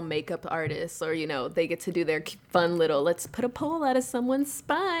fun little makeup artists, or they get to do their fun little let's put a pole out of someone's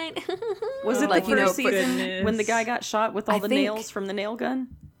spine. Was it Like, the first put- season when the guy got shot with all I the think- nails from the nail gun?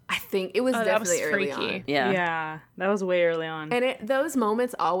 I think it was that was definitely early freaky. on. Yeah. Yeah, that was way early on. And those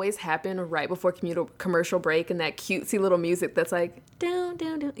moments always happen right before commercial break, and that cutesy little music that's like down,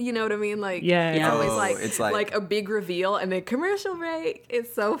 down, down. You know what I mean? Like Yeah, it's yeah. always Oh, like it's like- a big reveal and then commercial break.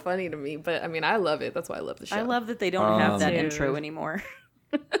 It's so funny to me, but I mean, I love it. That's why I love the show. I love that they don't have that Dude. intro anymore.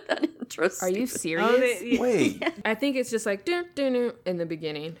 That intro. Are you serious? Oh, they- Wait, I think it's just like dun, dun, dun, in the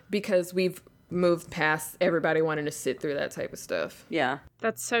beginning because we've moved past everybody wanting to sit through that type of stuff. Yeah.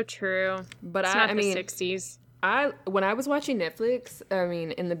 That's so true. But It's I not mean, the 60s. when I was watching Netflix, I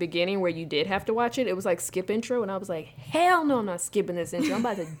mean, in the beginning where you did have to watch it, it was like skip intro, and I was like, hell no, I'm not skipping this intro. I'm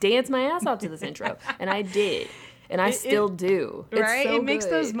about to dance my ass off to this intro, and I did, and I still do. It's right? so It makes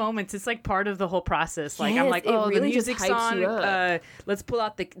good. those moments. It's like part of the whole process. Like I'm Yes, like, it oh, the really just music's hypes on. you up. Let's pull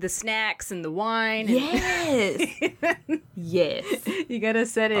out the snacks and the wine. Yes, yes. And you gotta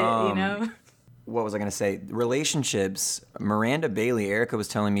set it. You know. what was I gonna say? Relationships. Miranda Bailey. Erica was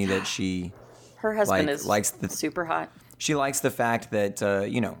telling me that she Her husband Like, is likes the- super hot. she likes the fact that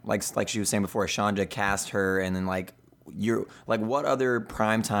like she was saying before, Shonda cast her, and then like you're like, what other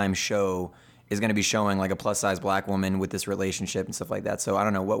primetime show is going to be showing like a plus size black woman with this relationship and stuff like that? So I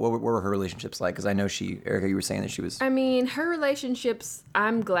don't know what were her relationships like, because I know Erica, you were saying that she was. I mean, her relationships,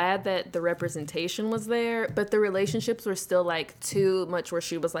 I'm glad that the representation was there, but the relationships were still like too much where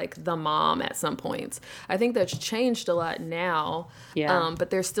she was like the mom at some points. I think that's changed a lot now. Yeah. But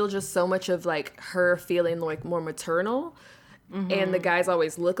there's still just so much of like her feeling like more maternal. And the guys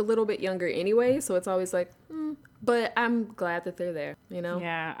always look a little bit younger anyway, so it's always like, But I'm glad that they're there, you know?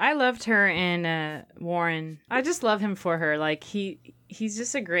 Yeah, I loved her and Warren. I just love him for her. Like he's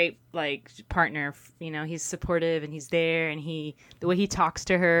just a great like partner. You know, he's supportive and he's there, and the way he talks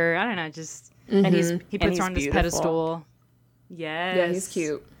to her. I don't know, just and he puts her on this pedestal. Yes. Yeah, he's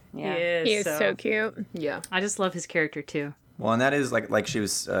cute. Yeah. He is so cute. Yeah. I just love his character too. Well, and that is like she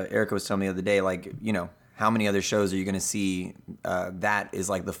was Erica was telling me the other day, like, you know, how many other shows are you going to see that is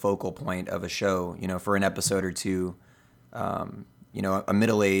like the focal point of a show, you know, for an episode or two, you know, a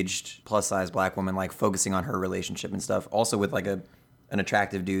middle-aged plus-size black woman like focusing on her relationship and stuff, also with like an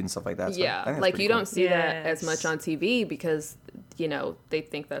attractive dude and stuff like that. So I Yeah, think that's like pretty you cool. don't see that as much on TV because, you know, they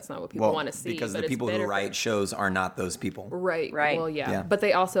think that's not what people want to see. because but the it's people who better write shows are not those people. Right. Well, yeah. Yeah. But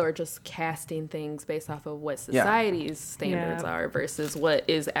they also are just casting things based off of what society's standards are versus what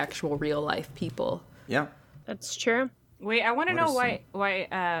is actual real life people. Yeah. That's true. Wait, I want to know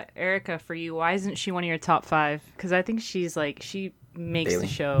why Erica, for you, why isn't she one of your top 5? Because I think she's like, she makes Bailey.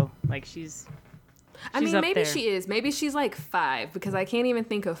 the show. Like she's I mean, up maybe there. she is. Maybe she's like 5 because I can't even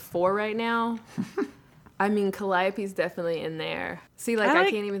think of 4 right now. I mean, Calliope's definitely in there. See, like, I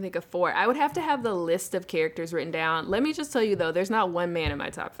can't even think of 4. I would have to have the list of characters written down. Let me just tell you, though, there's not one man in my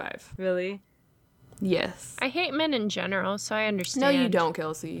top 5. Really. Yes. I hate men in general, so I understand. No, you don't,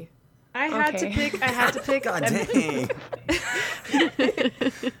 Kelsey. I had to pick. God dang.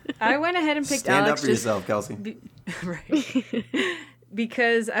 I went ahead and picked Stand Alex up for yourself, Kelsey. right.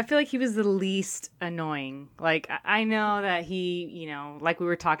 Because I feel like he was the least annoying. Like I know that he, you know, like we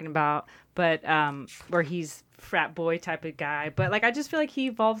were talking about, but where he's frat boy type of guy. But like I just feel like he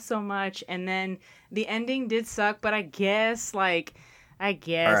evolved so much, and then the ending did suck. But I guess right.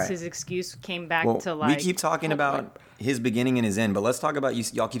 his excuse came back Well, to like we keep talking about his beginning and his end, but let's talk about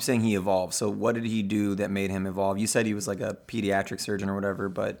y'all keep saying he evolved. So what did he do that made him evolve? You said he was like a pediatric surgeon or whatever,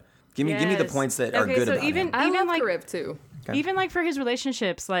 but give me the points that are good so about him. I love like Karev, too. Okay. Even like for his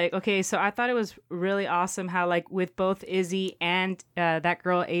relationships, like, okay, so I thought it was really awesome how like with both Izzy and that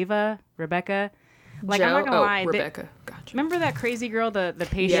girl Rebecca, like I'm not gonna lie, Rebecca. Gotcha. remember that crazy girl, the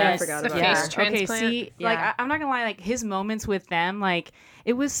patient? Yeah, I forgot about yeah. her. Face transplant. Okay, see, like I'm not gonna lie, like his moments with them, like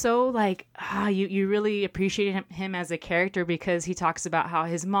it was so like you really appreciated him as a character because he talks about how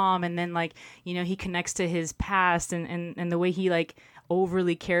his mom, and then like, you know, he connects to his past and the way he like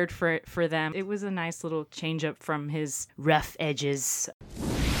overly cared for them. It was a nice little change up from his rough edges.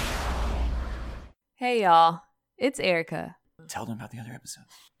 Hey, y'all. It's Erica. Tell them about the other episode.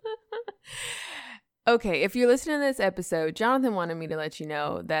 Okay, if you're listening to this episode, Jonathan wanted me to let you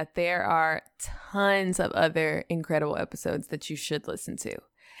know that there are tons of other incredible episodes that you should listen to.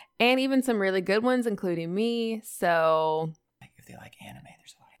 And even some really good ones, including me. So If they like anime,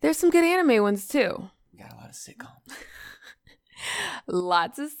 there's some good anime ones too. we got a lot of sitcoms.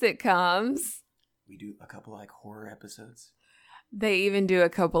 Lots of sitcoms. We do a couple like horror episodes. They even do a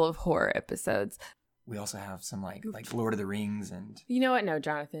couple of horror episodes. We also have some like Lord of the Rings and You know what? No,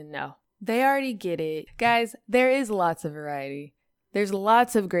 Jonathan, no. They already get it. Guys, there is lots of variety. There's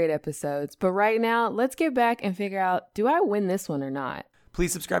lots of great episodes. But right now, let's get back and figure out, do I win this one or not?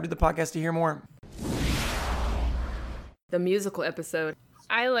 please subscribe to the podcast to hear more. The musical episode.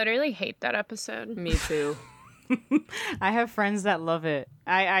 I literally hate that episode. Me too. I have friends that love it.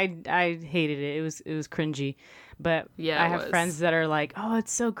 I hated it. It was cringy. But Yeah, I it have was. friends that are like, "Oh,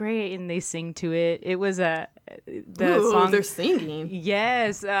 it's so great," and they sing to it. It was the Ooh, song. they're singing.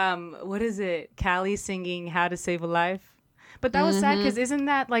 Yes. What is it? Callie singing "How to Save a Life." But that was sad because isn't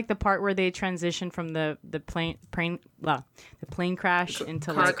that like the part where they transition from the plane crash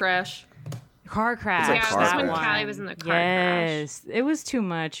into Car like crash. car crash? like Yeah, car that's when crash. Callie was in the car crash. Yes, it was too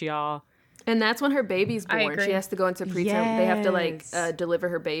much, y'all. And that's when her baby's I born. agree. She has to go into preterm. They have to like Yes. deliver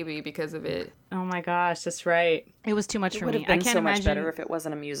her baby because of it. Oh my gosh, that's right. It was too much It for would me. have been I can't so imagine. much better if it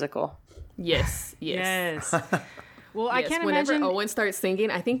wasn't a musical. Yes. Yes. Well, I Yes, can't whenever imagine. Owen starts singing,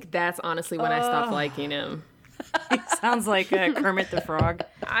 I think that's honestly when I stopped liking him. It sounds like Kermit the Frog.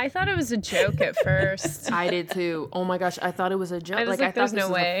 I thought it was a joke at first. I did too. Oh my gosh, I thought it was a joke. I was I like, thought there's this no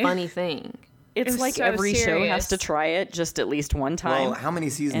was way. a funny thing. It's was like so every show serious. has to try it just at least one time. Well, how many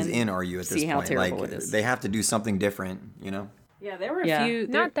seasons and in are you at this see how point? terrible Like it is. they have to do something different, you know? Yeah, there were a Yeah. few.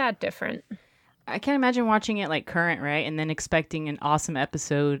 Not that different. I can't imagine watching it like current, right? And then expecting an awesome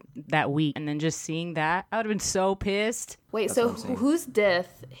episode that week, and then just seeing that, I would have been so pissed. Wait, That's so what I'm saying. whose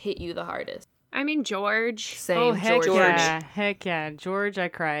death hit you the hardest? I mean, George. Same. Oh heck George. yeah, heck yeah, George! I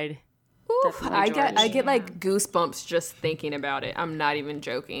cried. Oof, Definitely I get George. like goosebumps just thinking about it. I'm not even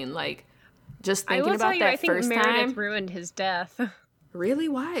joking. Like just I thinking will tell about you, that I think first Meredith time. ruined his death. Really?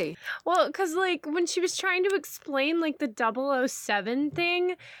 Why? Well, because, like, when she was trying to explain, like, the 007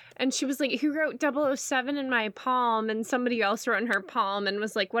 thing, and she was like, who wrote 007 in my palm? And somebody else wrote in her palm and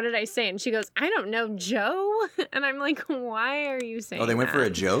was like, what did I say? And she goes, I don't know, Joe? And I'm like, why are you saying Oh, they went for a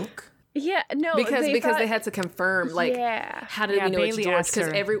that? joke? Yeah, no. Because they thought- had to confirm, like, Yeah. how did we know Bailey it's George? asked her.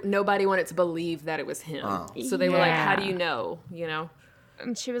 Because nobody wanted to believe that it was him. Oh. So they were like, how do Yeah. you know? You know?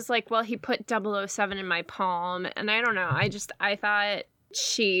 And she was like, well, he put 007 in my palm. And I don't know. I thought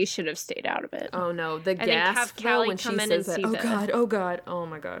she should have stayed out of it. Oh no, the think gasp have though, Callie when she come in says and that. see Oh the- god, oh god, oh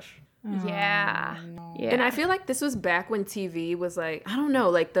my gosh. Yeah. Yeah. And I feel like this was back when TV was like, I don't know,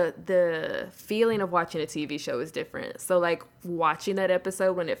 like the feeling of watching a TV show is different. So like watching that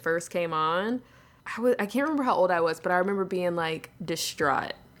episode when it first came on, I can't remember how old I was, but I remember being like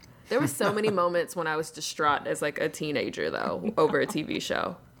distraught. There were so many moments when I was distraught as like a teenager though over a TV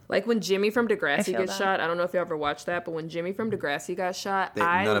show. Like when Jimmy from Degrassi feel gets that. shot. I don't know if you ever watched that, but when Jimmy from Degrassi got shot,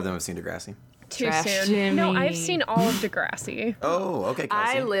 None of them have seen Degrassi. Too Trash soon. No, I've Jimmy. seen all of Degrassi. Oh, okay,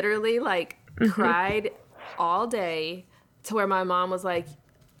 Kelsey. I literally like cried all day to where my mom was like,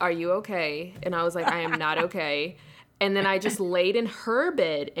 "Are you okay?" And I was like, "I am not okay." And then I just laid in her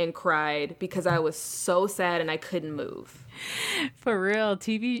bed and cried because I was so sad and I couldn't move. For real,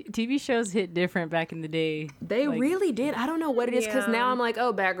 TV shows hit different back in the day. They Like- really did. I don't know what it is because Yeah. now I'm like,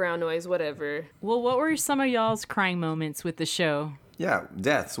 oh, background noise, whatever. Well, what were some of y'all's crying moments with the show? Yeah,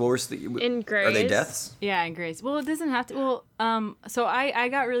 deaths. Well, In are they Grey's? deaths? Yeah, and Grace. Well, it doesn't have to. Well, so I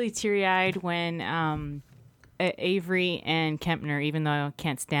got really teary eyed when Avery and Kempner, even though I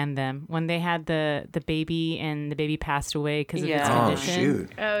can't stand them, when they had the baby and the baby passed away because of its Yeah. Oh, condition. shoot.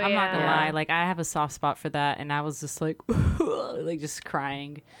 Oh, I'm not gonna yeah. lie, like I have a soft spot for that, and I was just like, like just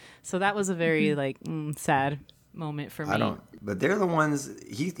crying. So that was a very like sad moment for me. I don't. But they're the ones.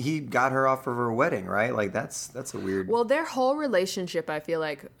 He got her off of her wedding, right? Like that's a weird. Well, their whole relationship, I feel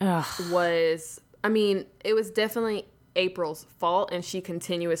like, was, I mean, it was definitely April's fault, and she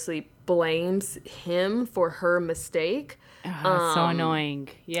continuously blames him for her mistake. It's so annoying.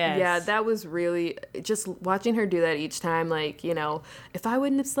 Yes. Yeah, that was really, just watching her do that each time, like, you know, if I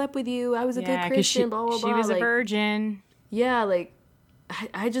wouldn't have slept with you, I was a good 'cause Christian, blah, blah, blah. She was a like, virgin. yeah, like,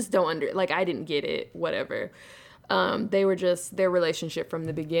 I just don't I didn't get it, whatever. They were just, their relationship from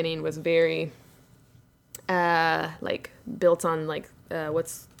the beginning was very, like, built on, like,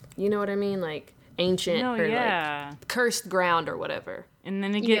 you know what I mean? Like, ancient No, or, yeah. like, cursed ground or whatever. And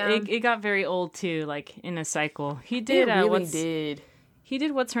then Yeah. it got very old too, like in a cycle. He It did really did. He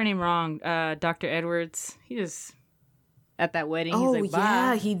did what's her name wrong? Dr. Edwards. He just at that wedding. Oh, he's like, bye.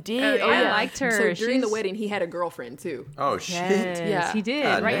 yeah, he did. Oh, Oh, yeah. yeah. I liked her. So during the She's- wedding, he had a girlfriend, too. oh shit. Yes, Yeah. he did.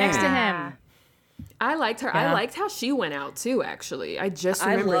 God right next to damn. him. I liked her. I Yeah. liked how she went out, too, actually. I just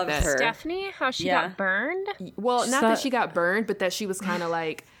I remembered loved that. her. Stephanie, how she Yeah. got burned? Well, not that So- she got burned, but that she was kind of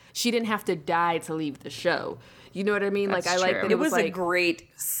like, she didn't have to die to leave the show. You know what I mean? That's like, I like true. that It was like, a great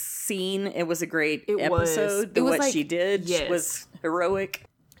scene. It was a great It was. episode. It was What like- she did yes. was heroic.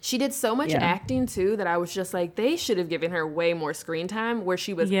 she did so much Yeah. acting, too, that I was just like, they should have given her way more screen time where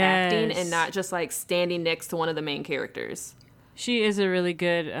she was acting Yes. and not just like standing next to one of the main characters. She is a really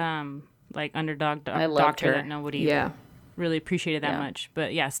good like underdog I loved doctor her. that nobody Yeah. really appreciated that Yeah. much.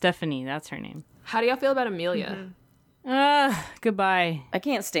 But yeah, Stephanie, that's her name. How do y'all feel about Amelia? Goodbye. I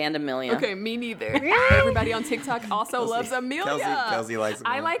can't stand Amelia. Okay, me neither. Everybody on TikTok also loves Amelia. Kelsey likes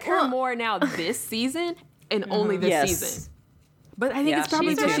I Amelia. like her more now this season and only this Yes. season. But I think Yeah, it's probably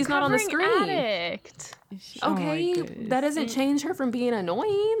me because too. she's not on the Recovering screen. addict. Oh my Okay, goodness. that doesn't change her from being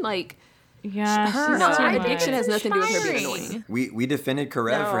annoying. Like, Yeah, her she's too addiction much. has nothing to do with her being Inspiring. annoying. We defended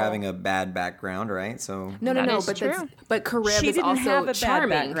Karev for No. having a bad background, right? So No, That is but true. but Karev She is didn't also have a charming.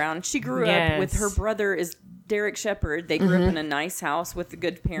 bad background. She grew up with her Yes. brother is Derek Shepard. They grew up in a nice house with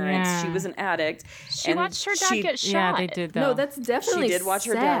good parents. Yeah. She was an addict. She and watched her dad she- get shot. Yeah, they did though. No, that's She definitely did watch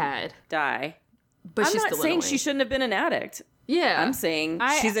her sad. dad die. But I'm she's not still saying annoying. she shouldn't have been an addict. Yeah, I'm saying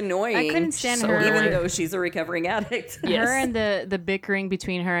I- she's annoying. I couldn't stand So her. even annoying. though she's a recovering addict. Yes. Her and the bickering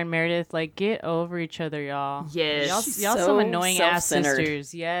between her and Meredith, like, get over each other, y'all. Yes. Y'all, She's y'all so some annoying ass self-centered.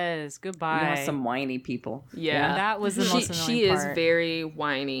 sisters. Yes, You goodbye. know, some whiny people. Yeah, That was the most annoying She is part. very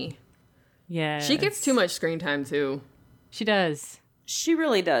whiny. Yeah. She gets too much screen time too. She does. She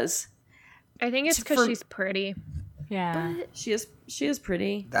really does. I think it's because For- she's pretty. Yeah. She is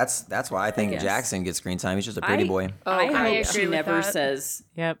pretty. that's why I think guess. Jackson gets screen time. He's just a pretty boy. I I hope agree she with never that. says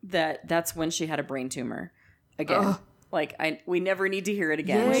Yep. that that's when she had a brain tumor again. Like we never need to hear it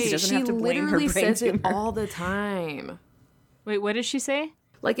again. Yes, she doesn't she have to blame her literally brain says tumor. it all the time. Wait, what did she say?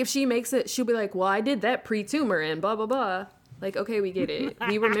 Like if she makes it, she'll be like, "Well, I did that pre-tumor and blah blah blah." Like, okay, we get it.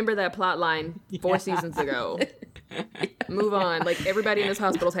 We remember that plot line 4 seasons ago. Move on. Like, everybody in this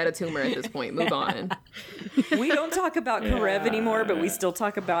hospital's had a tumor at this point. Move on. We don't talk about Karev anymore, but we still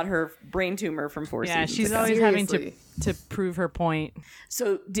talk about her brain tumor from 4 Yeah, seasons she's ago. always Seriously. having to prove her point.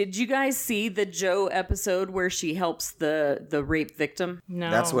 So, did you guys see the Joe episode where she helps the rape victim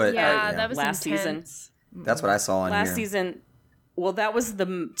No. That's what. Yeah, that was last intense. That's what I saw on last here. season? Well, that was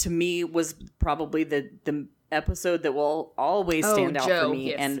to me was probably the episode that will always stand out Joe, for me.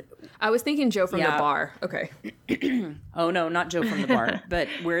 yes. And I was thinking Joe from the Yeah. bar. Okay. oh no, not Joe from the bar, but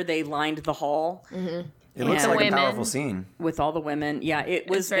where they lined the hall. It looks Yeah. like Women. a powerful scene. With all the women. Yeah, it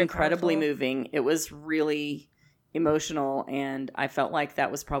was very incredibly powerful. moving. It was really emotional, and I felt like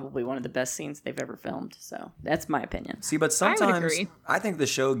that was probably one of the best scenes they've ever filmed. So that's my opinion. See, but sometimes agree. I think the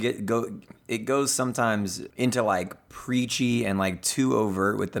show it goes sometimes into like preachy and like too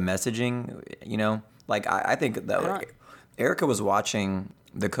overt with the messaging. You know, like I think that like, Erica was watching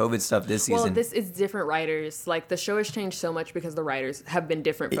the COVID stuff this season. Well, this is different writers. Like, the show has changed so much because the writers have been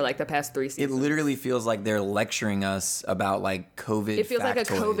different for like the past 3 it seasons. literally feels like they're lecturing us about like COVID. It feels like a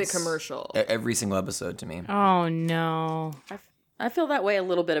factoids COVID commercial. Every single episode to me. Oh no. I feel that way a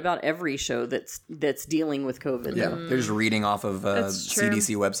little bit about every show that's dealing with COVID. Yeah, they're just reading off of a That's true.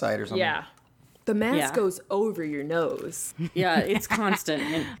 CDC website or something. Yeah. The mask Yeah. goes over your nose. Yeah, it's constant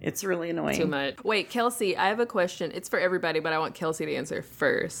and it's really annoying. Too much. Wait, Kelsey, I have a question. It's for everybody, but I want Kelsey to answer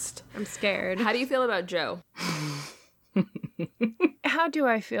first. I'm scared. How do you feel about Joe? How do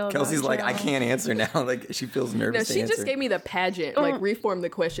I feel? Kelsey's about like, Joe? I can't answer now. Like she feels No, nervous to she answer. just gave me the pageant, like reform the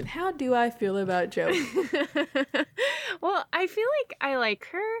question. How do I feel about Joe? Well, I feel like I like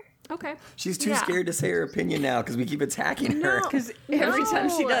her. Okay. She's too Yeah. scared to say her opinion now because we keep attacking her. Because every time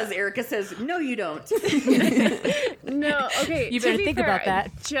she No. does, Erica says, "No, you don't." No, okay. You to better be think fair, about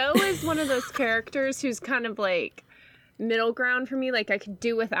that. Joe is one of those characters who's kind of like middle ground for me. Like, I could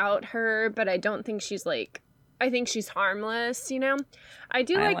do without her, but I don't think she's like. I think she's harmless, you know? I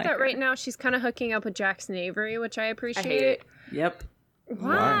do like like that her. right now she's kind of hooking up with Jackson Avery, which I appreciate. hate it. Yep.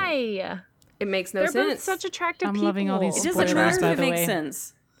 Why? It makes no They're both sense. such attractive I'm people. loving all these It doesn't Spoilers, matter by if it the makes way.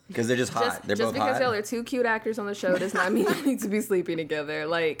 sense. Because they're just hot. They're both because hot. y'all are two cute actors on the show does not mean they need to be sleeping together.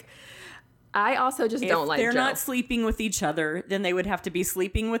 Like, I also just don't If like they're Joe. not sleeping with each other, then they would have to be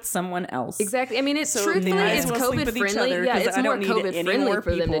sleeping with someone else. Exactly. I mean, it's So truthfully, they might as it's well sleep COVID with each friendly. other, Yeah, 'cause it's I more don't need COVID any friendly more for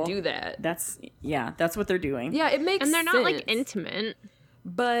them to people. do that. That's what they're doing. Yeah, it makes And they're not like sense. intimate.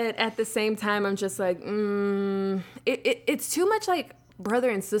 But at the same time, I'm just like, it's too much like brother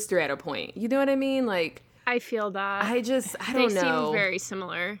and sister at a point. You know what I mean? Like, I feel that. I they don't know. seem very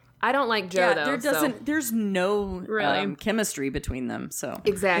similar. I don't like Joe though. There's no Really? chemistry between them. So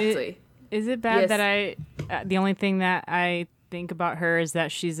Exactly. Is it bad Yes. that the only thing that I think about her is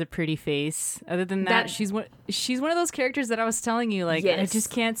that she's a pretty face. Other than that, she's one of those characters that I was telling you, like, I Yes. just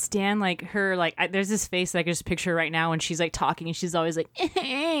can't stand like her. Like, there's this face that I can just picture right now when she's like talking and she's always like,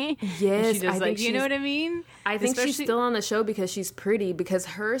 Yes, she I does, like, think you know she's- what I mean? I think she's Especially- still on the show because she's pretty. Because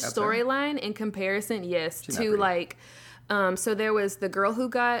her storyline, in comparison, yes, not to pretty. like, so there was the girl who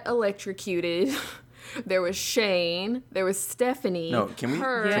got electrocuted. There was Shane. There was Stephanie. No, can we-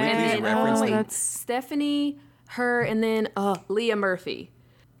 Her, can we and please then, reference the- that's Stephanie, her, and then Leah Murphy.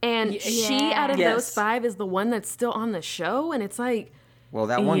 And she, out of Yes. those 5, is the one that's still on the show. And it's like, Well,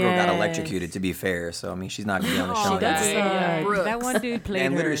 that one girl got Yes. electrocuted, to be fair. So, I mean, she's not going to be on the show that's anymore. Yeah, Brooks. That one dude played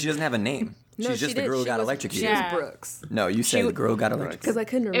And literally, her. she doesn't have a name. no, She's she just the did. girl who She got was- electrocuted. She was Yeah. Brooks. No, you said the girl who got electrocuted. Because I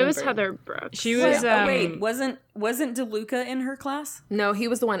couldn't remember. It was Heather Brooks. She was. Oh, wait, wasn't DeLuca in her class? No, he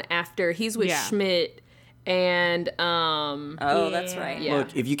was the one after. He's with Yeah. Schmidt. And Oh, that's right. yeah.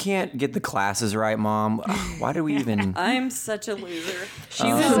 Look, if you can't get the classes right, Mom, why do we even? I'm such a loser. She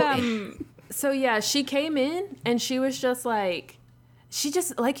was. So yeah, she came in and she was just like, she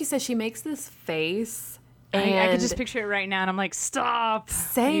just, like you said, she makes this face. And I could just picture it right now, and I'm like, stop.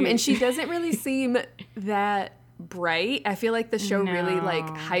 same. And she doesn't really seem that bright. I feel like the show really like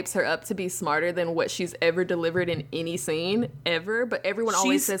No. hypes her up to be smarter than what she's ever delivered in any scene ever. But everyone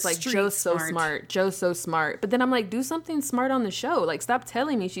always She's says like, street Joe's so smart. smart. Joe's so smart. But then I'm like, do something smart on the show. Like, stop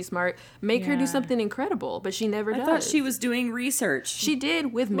telling me she's smart. Make her do Yeah. something incredible. But she never I does. thought she was doing research. She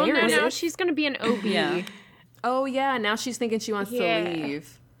did with Well, no, Meredith. now she's going to be an OB. Yeah. Oh yeah, now she's thinking she wants Yeah. to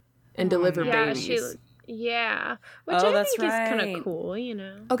leave and deliver Yeah, babies. yeah. Which Oh, I that's think is kind right. of cool, you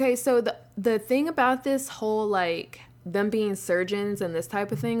know. Okay, so the thing about this whole like them being surgeons and this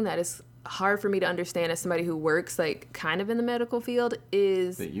type of thing that is hard for me to understand as somebody who works like kind of in the medical field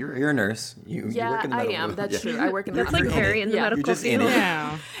is You're a nurse. You yeah, work in the I very am. That's true. I work in the That's like medical very in the yeah. medical You're just in field. it.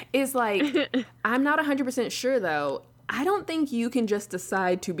 Yeah. Is like I'm not 100% sure though. I don't think you can just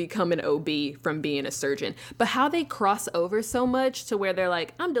decide to become an OB from being a surgeon. But how they cross over so much to where they're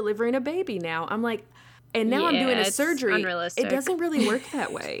like, I'm delivering a baby now. I'm like, and now I'm doing a it's surgery. unrealistic. It doesn't really work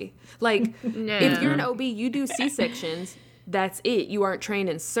that way. Like, if you're an OB, you do C-sections. That's it. You aren't trained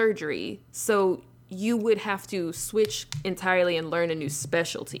in surgery. So you would have to switch entirely and learn a new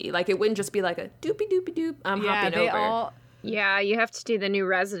specialty. Like, it wouldn't just be like a doopy doopy doop. I'm hopping over. Yeah, you have to do the new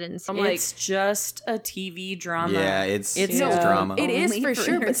residency. I'm like, It's just a TV drama. Yeah, it's a drama. It is Only for for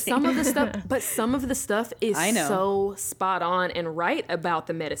sure, but some of the stuff is I know. so spot on and right about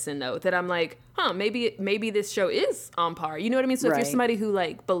the medicine though that I'm like, maybe this show is on par. You know what I mean? So if you're Right. somebody who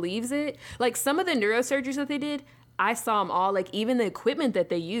like believes it, like some of the neurosurgeries that they did, I saw them all. Like even the equipment that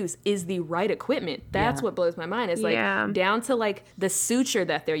they use is the right equipment. That's what blows my mind. Is like down to like the suture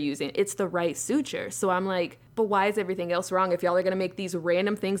that they're using. It's the right suture. So I'm like, but why is everything else wrong if y'all are gonna make these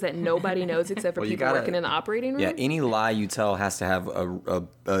random things that nobody knows except for Well, you people gotta- working in the operating room? Yeah, any lie you tell has to have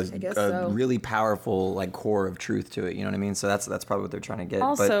guess a so. really powerful like core of truth to it. You know what I mean? So that's probably what they're trying to get.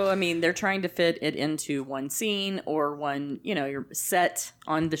 Also, I mean, they're trying to fit it into one scene or one, your set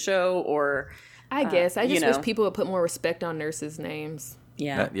on the show or. I guess. I just you wish know. people would put more respect on nurses' names.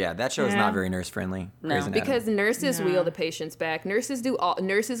 Yeah. that show is not very nurse friendly. No. Because nurses wheel the patient's back. Nurses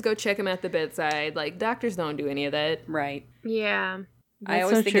go check them at the bedside. Like doctors don't do any of that. Right. Yeah. I That's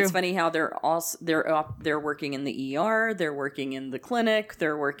always so think true. it's funny how they're working in the ER, they're working in the clinic,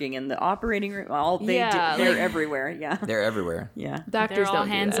 they're working in the operating room. Yeah, they're like- everywhere. Yeah. They're everywhere. Yeah. Doctors They're all don't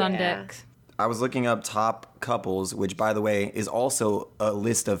hands do that. on Yeah. deck. I was looking up top couples, which by the way is also a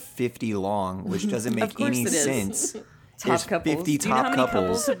list of 50 long, which doesn't make course any it is. sense. Top There's couples. 50 Do you know how top many couples.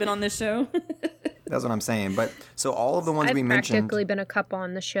 couples have been on this show? That's what I'm saying. But so all of the ones I've we mentioned, practically been a couple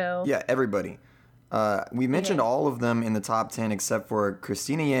on the show. yeah, everybody. We mentioned all of them in the top 10 except for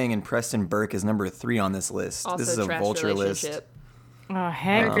Christina Yang and Preston Burke is number 3 on this list. Also, this is a trash vulture list. relationship. Oh,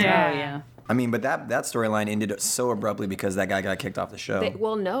 heck yeah. yeah. I mean, but that storyline ended so abruptly because that guy got kicked off the show.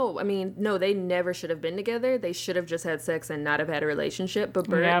 No, they never should have been together. They should have just had sex and not have had a relationship. But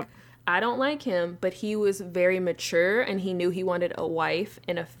Burke, Yep. I don't like him, but he was very mature and he knew he wanted a wife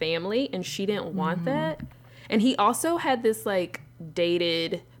and a family, and she didn't want that. And he also had this like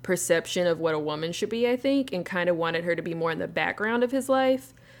dated perception of what a woman should be, I think, and kind of wanted her to be more in the background of his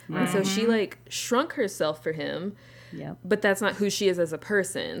life. And so she like shrunk herself for him. Yeah. But that's not who she is as a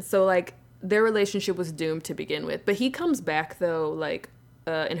person. So like their relationship was doomed to begin with. But he comes back though, like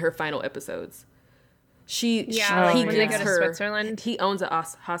in her final episodes. He when they gives go to her. Switzerland. He owns a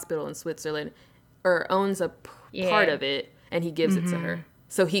hospital in Switzerland, or owns a part of it, and he gives it to her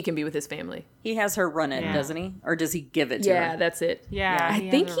so he can be with his family. He has her run it, Yeah. doesn't he? Or does he give it to Yeah, her? that's it. Yeah, he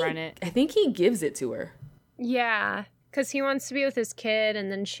I think has to run it. I think he gives it to her. Yeah. Because he wants to be with his kid, and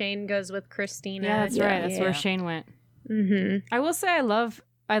then Shane goes with Christina. Yeah, that's right. That's Yeah. where Shane went. Mm-hmm. I will say I love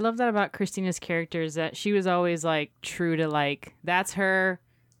that about Christina's character is that she was always like true to like that's her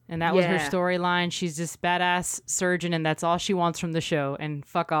and that was her Yeah. storyline. She's this badass surgeon and that's all she wants from the show and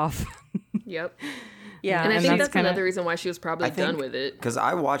fuck off. Yep. Yeah. And I and think that's that's kinda- another reason why she was probably done with it. Because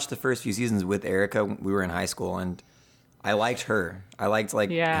I watched the first few seasons with Erica. We were in high school, and I liked her. I liked like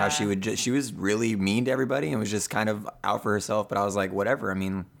Yeah. how she would. She was really mean to everybody and was just kind of out for herself. But I was like, whatever. I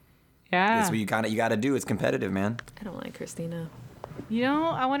mean, Yeah. that's what you got to do. It's competitive, man. I don't like Christina. You know,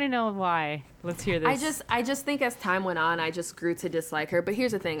 I want to know why. Let's hear this. I just think as time went on, I just grew to dislike her. But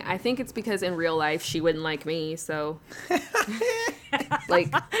here's the thing: I think it's because in real life she wouldn't like me. So,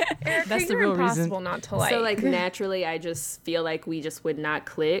 like, That's the You're real impossible reason. not to like. so like naturally, I just feel like we just would not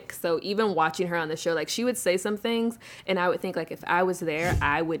click. So even watching her on the show, like she would say some things, and I would think like if I was there,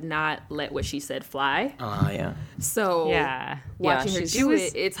 I would not let what she said fly. Yeah. So Yeah. watching Yeah, her she do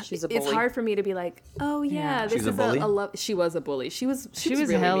was- it, she's a it's bully. hard for me to be like, oh yeah, Yeah. this She's a is bully? a love. She was a bully. She was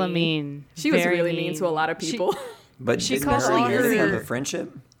really hella mean. She was Very really mean to a lot of people. But She didn't called her all and Erica have her- a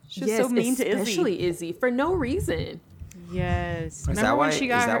friendship? She was so mean to Izzy. especially Izzy for no reason. Yes. Is Remember that when why? she Is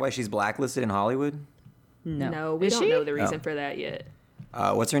got that her? why she's blacklisted in Hollywood? No, we Is don't she? know the reason Oh. for that yet.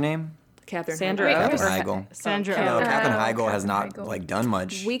 What's her name? Catherine Sandra Heigl. Oh, Katherine or Heigl. Sandra Oh, No, Oh. Katherine Oh, Heigl has not Katherine Heigl. like done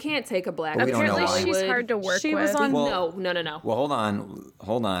much. We can't take a black. But we don't know Apparently, why. she's hard to work She with. was on- Well- No. Well,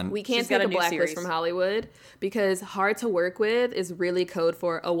 hold on. We can't She's got take a a new blacklist series. from Hollywood because hard to work with is really code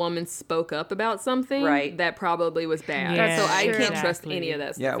for a woman spoke up about something Right. that probably was bad. Yeah, so I true. can't trust Exactly. any of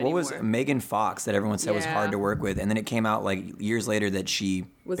that stuff Yeah, what was anymore. Megan Fox that everyone said was Yeah. hard to work with, and then it came out like years later that she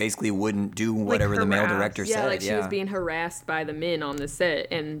Was- basically wouldn't do whatever the male harassed. director Yeah, said. like she was being harassed by the men on the set,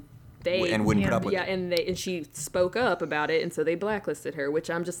 and they and wouldn't put up with yeah, it. and she spoke up about it, and so they blacklisted her.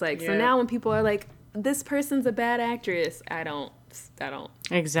 Which I'm just like, so Yeah. now when people are like, "This person's a bad actress," I don't believe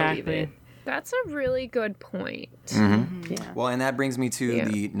Exactly. it. That's a really good point. Mm-hmm. Yeah. Well, and that brings me to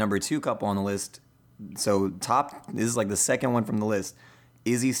the number 2 couple on the list. So this is like the second one from the list.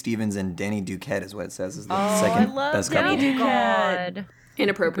 Izzy Stevens and Denny Duquette is what it says is the second best couple. Denny Duquette. God.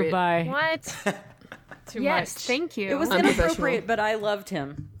 Inappropriate. Goodbye. What? Too Yes, much. thank you. It was Unprofessional. inappropriate, but I loved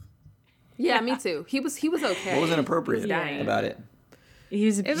him. Yeah, me too. He was okay. What was inappropriate dying. about it? He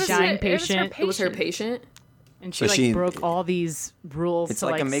was a It was dying it was her patient, It was her patient. and she So she- broke all these rules It's to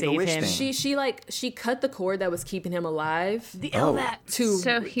like a save Make-A-Wish him. thing. She cut the cord that was keeping him alive The Oh. LVAD. to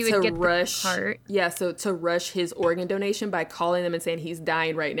So he would to get the rush heart. Yeah, so to rush his organ donation by calling them and saying he's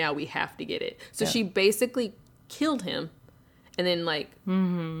dying right now, we have to get it. So she basically killed him. And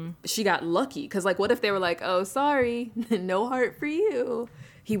then she got lucky because what if they were like, "Oh, sorry, no heart for you,"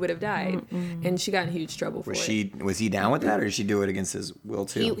 he would have died, and she got in huge trouble for it. Was he down with that, or did she do it against his will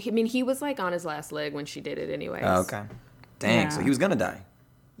too? He was on his last leg when she did it, anyways. Oh, okay. Dang. So Yeah. he was gonna die.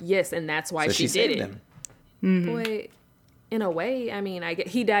 Yes, and that's why So she did saved it. him. Boy, in a way, I mean,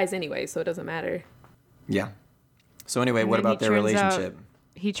 he dies anyway, so it doesn't matter. Yeah. So anyway, what then he about their turns out- relationship?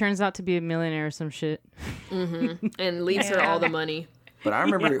 He turns out to be a millionaire or some shit. And leaves her all the money. But I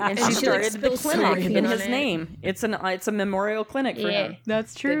remember. And I she remember- started the spilled clinic smoke in on his it. name. It's a memorial clinic for him.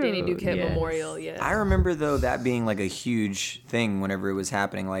 That's The Denny Duquette Memorial, yes. I remember though that being like a huge thing whenever it was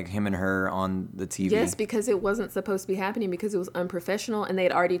happening, like him and her on the TV. Yes, because it wasn't supposed to be happening because it was unprofessional, and they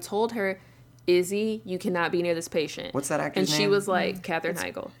had already told her, Izzy, you cannot be near this patient. What's that actor's And she name? was like, Katherine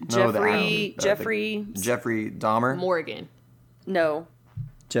Heigl. No, Jeffrey Jeffrey Dahmer. Morgan. No,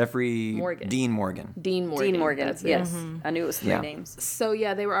 Jeffrey Morgan. Dean Morgan. Dean Morgan. Dean Morgan. That's it. Yes, I knew it was 3 Yeah. names. So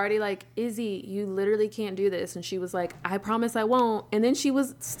yeah, they were already like, Izzy, you literally can't do this. And she was like, I promise I won't. And then she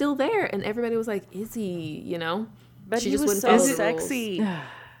was still there, and everybody was like, Izzy, But she he just was wouldn't so follow the rules. sexy.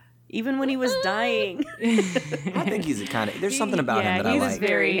 Even when he was dying. I think he's a kind of. There's something about him that I he was like.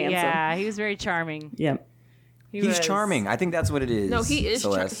 Very handsome. Yeah, he was very charming. Yeah. He's was- charming. I think that's what it is. No, he is.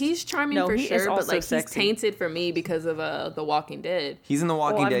 Celeste. He's charming No, for he is sure, but also he's sexy. tainted for me because of The Walking Dead. He's in The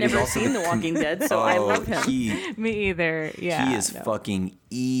Walking Well, I've Dead. never He's also seen The Walking Dead, so I love him. Me either. Yeah. He is fucking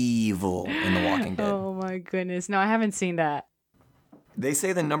evil in The Walking Dead. Oh my goodness. No, I haven't seen that. They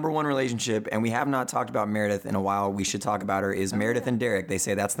say the number 1 relationship, and we have not talked about Meredith in a while. We should talk about her. Is Meredith and Derek? They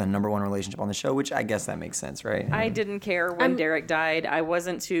say that's the number 1 relationship on the show, which I guess that makes sense, right? I didn't care when Derek died. I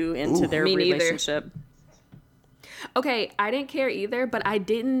wasn't too into their Me neither. relationship. Okay, I didn't care either, but I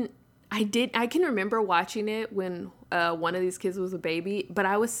can remember watching it when one of these kids was a baby, but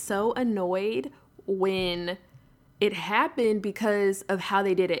I was so annoyed when it happened because of how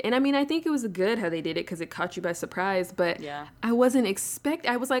they did it. And I mean, I think it was good how they did it because it caught you by surprise, but Yeah. I wasn't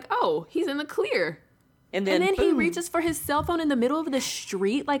I was like, oh, he's in the clear. And then, And then he boom. reaches for his cell phone in the middle of the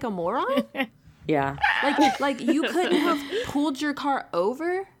street like a moron. Yeah. Like you couldn't have pulled your car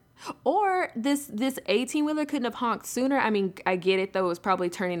over, or this 18-wheeler couldn't have honked sooner. I mean, I get it though; it was probably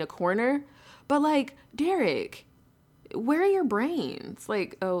turning a corner, but like Derek, where are your brains?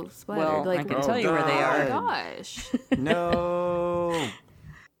 Like, oh, splattered. Well, like, I can tell you where they Oh are. my gosh. No.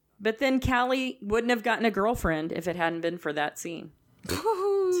 But then Callie wouldn't have gotten a girlfriend if it hadn't been for that scene.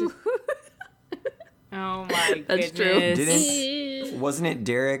 Oh my That's true. goodness. Wasn't it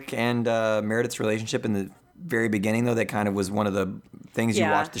Derek and Meredith's relationship in the very beginning, though, that kind of was one of the things you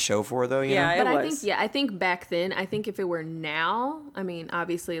Yeah. watched the show for, though? You Yeah, know? But it I was. think, I think back then, I think if it were now, I mean,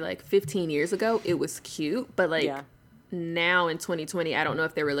 obviously, like 15 years ago, it was cute, but like Yeah. now in 2020, I don't know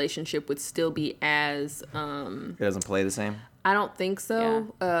if their relationship would still be as. It doesn't play the same. I don't think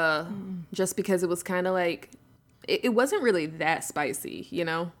so. Just because it was kind of like, it wasn't really that spicy, you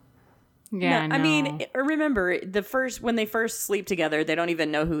know. Yeah, No, I mean, remember when they first sleep together, they don't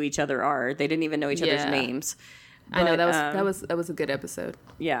even know who each other are. They didn't even know each other's Yeah. names. I know But, that was a good episode.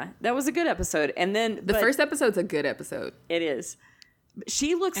 Yeah, that was a good episode. And then The first episode's a good episode. it is.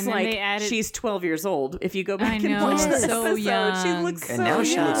 She looks And then like they added- she's 12 years old. If you go back I and know, watch this so episode, she young. looks And so now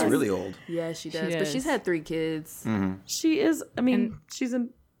she looks young. really old. Yeah, she does. But does. she's had 3 kids. She is. I mean, she's a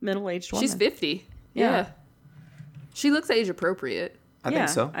middle-aged woman. She's 50. Yeah. Yeah. She looks age appropriate. I Yeah, think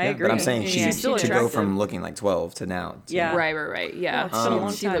so. I Yeah, agree. But I'm saying Yeah, she she's still to go attractive. from looking like 12 to now. Yeah. Right. Yeah. it's been a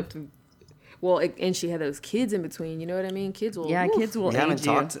long she time. looked. Well, and she had those kids in between. You know what I mean? Kids will. Yeah, woof. kids will We haven't age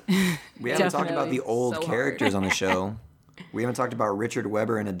you. talked. We haven't talked about Definitely. the old So hard. characters on the show. We haven't talked about Richard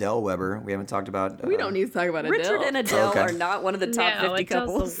Weber and Adele Weber. We haven't talked about. We don't need to talk about Richard Adele. and Adele Okay. are not one of the top 50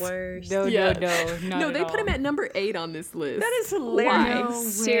 couples. the worst. No, Yeah. not No, at they put him all. at number 8 on this list. That is hilarious. No way.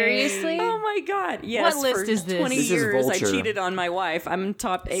 Seriously? Oh my god! Yes, What list for is this? 20 This is years, I Vulture. cheated on my wife. I'm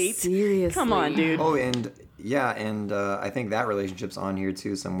top 8. Seriously. Come on, dude. Oh, and yeah, and I think that relationship's on here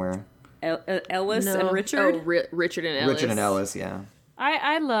too somewhere. Ellis No. and Richard. Oh, Richard and Ellis. Richard and Ellis, yeah.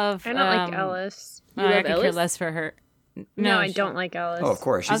 I love. I don't like Ellis. You I love could care Ellis? less for her. No, I she- don't like Ellis. Oh, of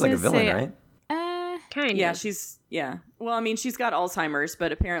course. I She's was like a gonna villain, say, right? Kind Yeah, of. Well, I mean, she's got Alzheimer's,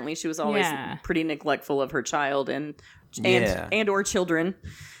 but apparently she was always Yeah. pretty neglectful of her child and Yeah. or children,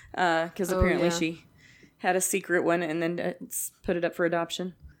 because Oh, apparently yeah. she had a secret one and then put it up for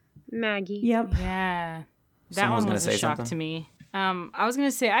adoption. Maggie. Yep. Yeah, that Someone's one gonna was a say shock something? to me. I was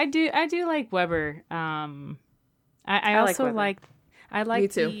gonna say I do like Weber. I like also Weber. I Me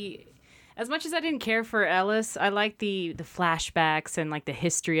like too. the. As much as I didn't care for Ellis, I like the flashbacks and like the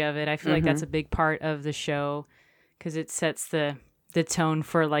history of it. I feel like that's a big part of the show because it sets the tone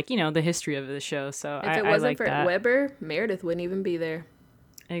for like the history of the show. So If I it wasn't like for that. Weber, Meredith wouldn't even be there.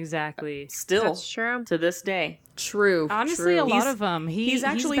 Exactly. Still, That's true. to this day, True. Honestly, true. a lot of them. he's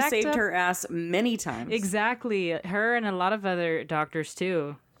actually backed saved up- her ass many times. Exactly, her and a lot of other doctors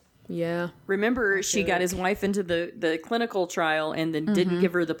too. Yeah. Remember, she got his wife into the clinical trial and then didn't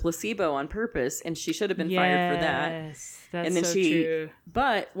give her the placebo on purpose, and she should have been fired for that. Yes, that's And then so she, true.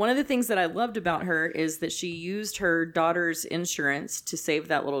 but one of the things that I loved about her is that she used her daughter's insurance to save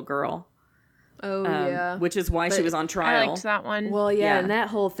that little girl, Oh, yeah. which is why she But was on I trial. liked that one. Well, yeah, Yeah. and that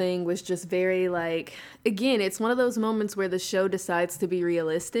whole thing was just very like, again, it's one of those moments where the show decides to be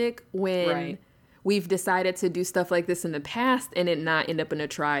realistic when Right. we've decided to do stuff like this in the past and it not end up in a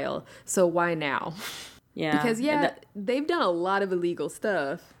trial. So why now? Yeah, Because and they've done a lot of illegal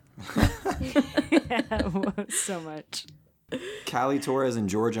stuff. So much. Callie Torres and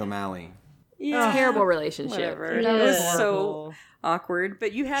George O'Malley. yeah, Terrible relationship. whatever. That was Horrible. so awkward.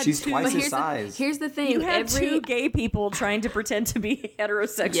 But you had She's two, twice But his size. here's the thing. you had every two gay people trying to pretend to be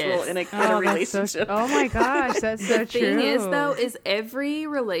heterosexual Yes. in a Oh, that's so, relationship. oh my gosh, that's so true. thing is though is every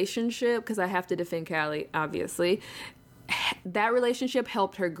relationship, because I have to defend Callie obviously, that relationship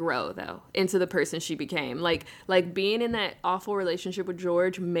helped her grow though into the person she became. Like being in that awful relationship with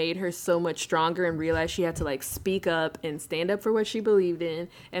George made her so much stronger and realize she had to like speak up and stand up for what she believed in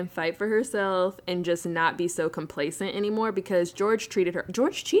and fight for herself and just not be so complacent anymore, because George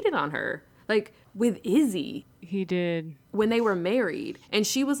cheated on her like with Izzy He did. when they were married. And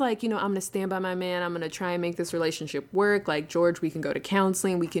she was like, I'm going to stand by my man. I'm going to try and make this relationship work. Like, George, we can go to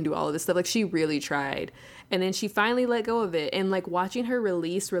counseling. We can do all of this stuff. Like, she really tried. And then she finally let go of it. And, like, watching her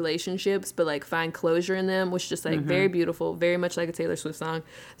release relationships, but, like, find closure in them was just, like, very beautiful. Very much like a Taylor Swift song.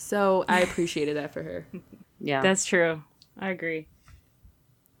 So I appreciated that for her. Yeah, That's true. I agree.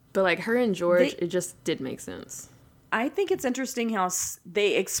 But, like, her and George, it just did make sense. I think it's interesting how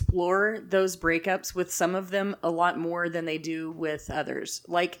they explore those breakups with some of them a lot more than they do with others.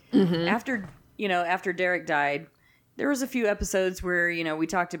 Like after Derek died, there was a few episodes where, we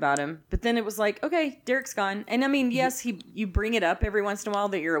talked about him, but then it was like, okay, Derek's gone. And I mean, yes, you bring it up every once in a while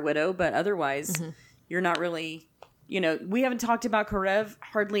that you're a widow, but otherwise you're not really, we haven't talked about Karev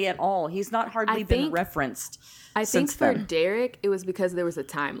hardly at all. He's not hardly been think- referenced. I think since for then. Derek, it was because there was a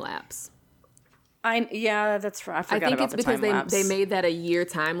time lapse. That's I I forgot think about it's the because time lapse. they made that a year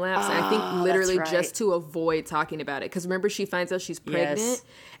time lapse. And I think literally right. just to avoid talking about it. Because remember, she finds out she's pregnant, Yes.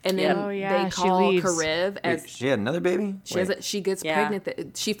 and then Oh, yeah, they she call leaves. Karev as Wait, she had another baby? she gets Yeah.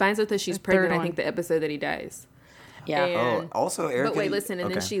 pregnant. She finds out that she's third pregnant. I one. think the episode that he dies. yeah. And- Also, Erica. but wait, listen, and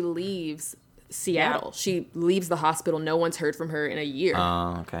okay. then she leaves Seattle. She leaves the hospital. No one's heard from her in a year.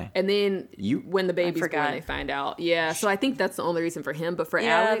 Oh, okay. And then when the baby's born, forgot. they find out. Yeah, so I think that's the only reason for him. But for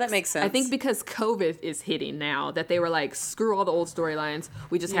Yeah, Alex, that makes I think sense. because COVID is hitting now, that they were like, screw all the old storylines.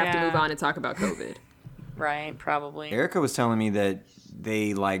 We just have to Yeah. move on and talk about COVID. Right, probably. Erica was telling me that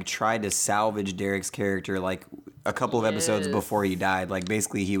they like tried to salvage Derek's character like a couple of episodes Yes. before he died. Like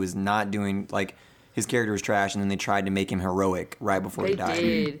basically he was not doing like his character was trash, and then they tried to make him heroic right before They he died.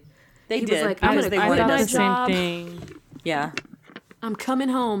 did. They He was did like, I'm because gonna they quit I wanted thought my the us to. job. same thing. Yeah, I'm coming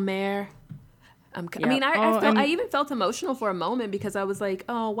home, Mayor. I mean, Oh, I even felt emotional for a moment because I was like,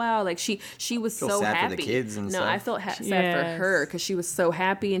 oh wow, like she was Feel so sad for happy. the kids and no, stuff. I felt sad for Yes. her because she was so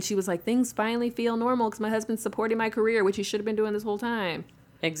happy and she was like, things finally feel normal because my husband's supporting my career, which he should have been doing this whole time.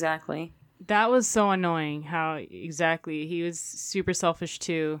 exactly. That was so annoying. How exactly he was super selfish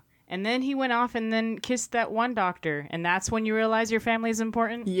too. And then he went off and then kissed that one doctor, and that's when you realize your family is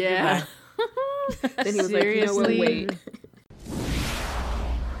important. Yeah. Then he was like, you know what, Seriously? wait.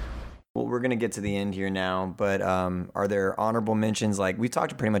 Well, we're gonna get to the end here now, but are there honorable mentions? Like we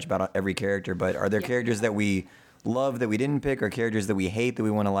talked pretty much about every character, but are there characters that we love that we didn't pick, or characters that we hate that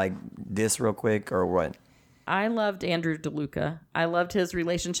we want to like diss real quick, or what? I loved Andrew DeLuca. I loved his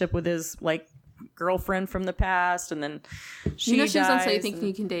relationship with his girlfriend from the past, and then she You know she was on So You dies Think and-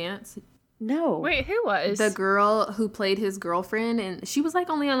 You Can Dance? No. Wait, who was? The girl who played his girlfriend, and she was like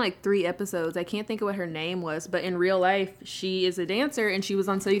only on like 3 episodes. I can't think of what her name was, but in real life, she is a dancer, and she was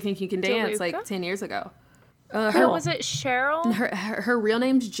on So You Think You Can Dance like DeLuca? 10 years ago. Who was it? Cheryl? Her real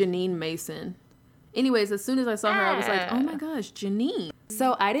name's Janine Mason. Anyways, as soon as I saw her, I was like, oh my gosh, Janine.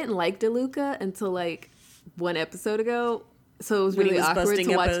 So I didn't like DeLuca until like 1 episode ago. So it was When really he was awkward busting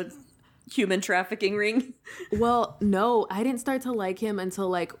to up watch. a human trafficking ring. Well, no, I didn't start to like him until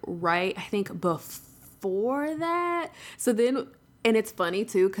like right, I think before that. So then, and it's funny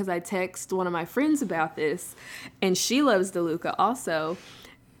too, because I text one of my friends about this, and she loves DeLuca also.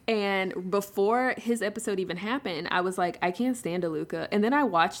 And before his episode even happened, I was like, I can't stand DeLuca. And then I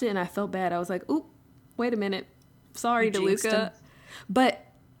watched it and I felt bad. I was like, oop, wait a minute. Sorry, You jinxed him. DeLuca. But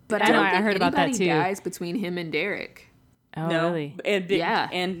I know, don't I think heard about that anybody too. dies between him and Derek. Oh, No. really? Yeah.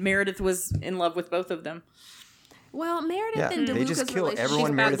 And Meredith was in love with both of them. Well, Meredith Yeah, and they just DeLuca's kill relationship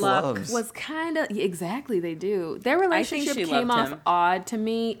everyone Meredith loves. was kind of exactly they do. Their think relationship she came loved off him. odd to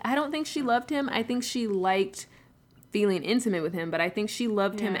me. I don't think she loved him. I think she liked feeling intimate with him, but I think she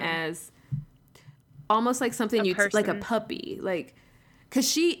loved him as almost like something you like a person. puppy, like because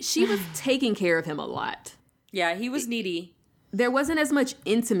she was taking care of him a lot. Yeah, he was needy. There wasn't as much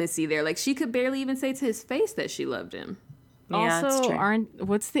intimacy there. Like she could barely even say to his face that she loved him. Yeah, it's Also, true.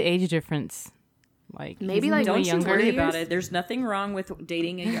 what's the age difference? Like Maybe, isn't like, he Don't way you younger worry years? about it. There's nothing wrong with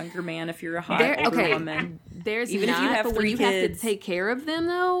dating a younger man if you're a hot There, older okay, woman. there's Even if not, you have but when 3 you have kids. to take care of them,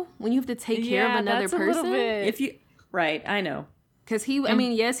 though, when you have to take care of another that's a little person, bit. If you right, I know. because I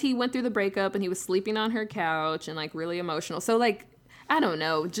mean, yes, he went through the breakup and he was sleeping on her couch and like really emotional. So like, I don't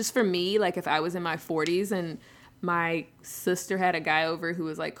know, just for me, like if I was in my 40s and my sister had a guy over who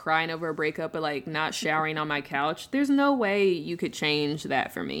was like crying over a breakup but like not showering on my couch, there's no way you could change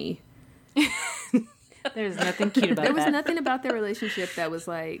that for me. There's nothing cute about There was that. nothing about their relationship that was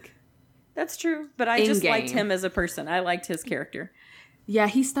like, That's true. But I just In-game. liked him as a person. I liked his character. yeah,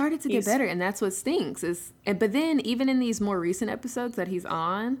 he started to get He's- better, and that's what stinks. But then even in these more recent episodes that he's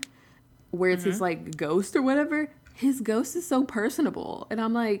on, where it's his like ghost or whatever, his ghost is so personable, and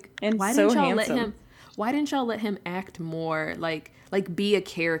I'm like, And why so didn't y'all handsome. let him? Why didn't y'all let him act more like be a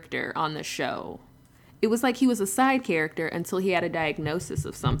character on the show? It was like he was a side character until he had a diagnosis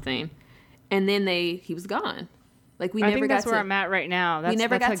of something, and then he was gone. Like we I never think got that's to where I'm at right now. That's, we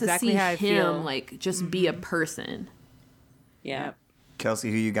never that's got exactly to see how I feel. him like just be a person. Yeah.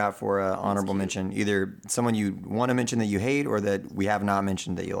 Kelsey, who you got for honorable mention? Either someone you want to mention that you hate, or that we have not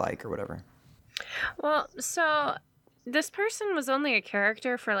mentioned that you like, or whatever. Well, so this person was only a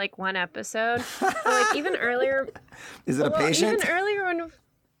character for like 1 episode. But, like even earlier, Is it a patient? even earlier when,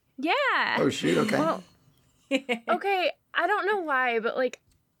 yeah. Oh shoot! Okay. Well, okay, I don't know why, but like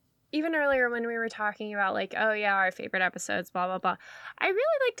even earlier when we were talking about like, oh yeah, our favorite episodes, blah blah blah. I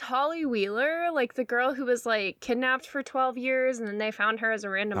really liked Holly Wheeler, like the girl who was like kidnapped for 12 years and then they found her as a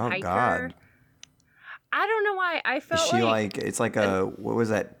random Oh, hiker. God. I don't know why. I Is felt she like it's like a what was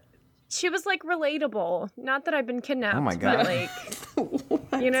that? she was like relatable. Not that I've been kidnapped, Oh, my God. but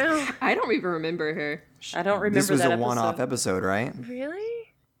like, you know, I don't even remember her. I don't remember This was that a one-off episode. episode, right? really?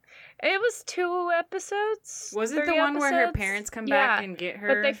 It was 2 episodes. Was it the 3 one where her episodes? parents come Yeah. back and get her?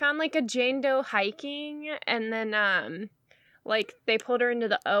 But they found like a Jane Doe hiking, and then like they pulled her into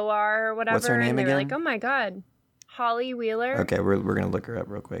the OR or whatever. What's her name and they were again? like, "Oh my god, Holly Wheeler." Okay, we're gonna look her up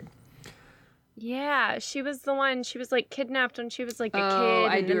real quick. Yeah, she was the one. She was like kidnapped when she was like a Oh,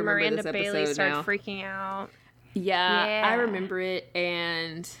 kid, I and do then remember Miranda this Bailey episode started now. freaking out. Yeah, Yeah. I remember it,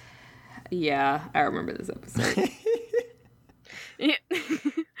 and yeah, I remember this episode. Yeah.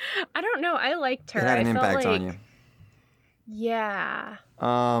 I don't know. I liked her. It had an I felt impact like, on you. Yeah.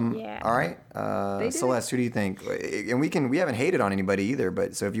 Yeah. All right. did. Celeste, who do you think? And we haven't hated on anybody either,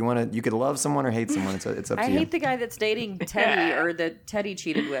 but so if you want to, you could love someone or hate someone. It's up to I you. hate the guy that's dating Teddy or that Teddy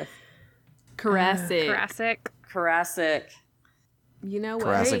cheated with. Karasik. Jurassic. Karasik. You know what?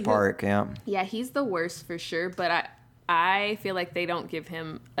 Jurassic Park, yeah. Yeah, he's the worst for sure, but I feel like they don't give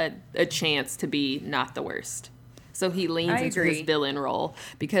him a chance to be not the worst. So he leans I into his agree. villain role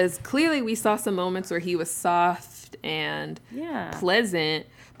because clearly we saw some moments where he was soft and Yeah. pleasant,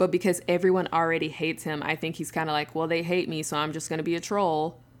 but because everyone already hates him, I think he's kind of like, well, they hate me, so I'm just going to be a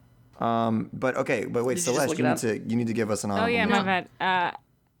troll. But wait, Did you just Celeste, look you it need to give us an honorable Oh yeah, mention. my bad.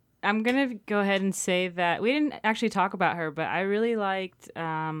 I'm gonna go ahead and say that we didn't actually talk about her, but I really liked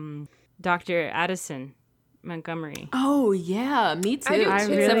Dr. Addison Montgomery. Oh, yeah, me too. I do, too. Except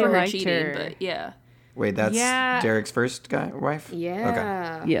really for her liked cheating, her. but yeah. Wait, that's Yeah. Derek's first wife?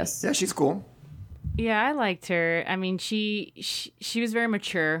 Yeah. Yes. Yeah, she's cool. Yeah, I liked her. I mean, she was very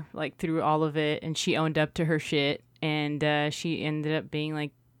mature, like through all of it, and she owned up to her shit, and she ended up being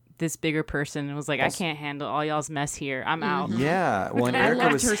like this bigger person and was like, I can't handle all y'all's mess here. I'm out. Yeah. Well, and I Erica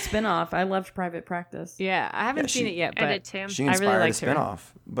loved was her spinoff. I loved Private Practice. Yeah, I haven't seen it yet, I but did too. she I really inspired a liked her. spinoff.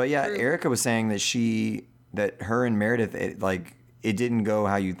 But yeah, Erica was saying that her and Meredith, it didn't go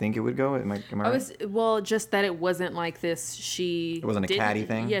how you think it would go. Am I right? Just that it wasn't like this. It wasn't a catty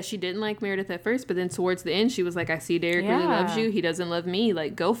thing? Yeah, she didn't like Meredith at first, but then towards the end, she was like, I see Derek really loves you. He doesn't love me.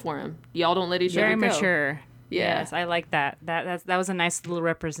 Like, go for him. Y'all don't let each Very other go. mature. Yeah. Yes, I like that. That was a nice little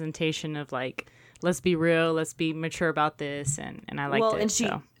representation of like, let's be real, let's be mature about this, and I liked it. And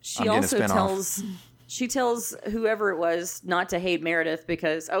so. she I'm getting a also spinoff. tells whoever it was not to hate Meredith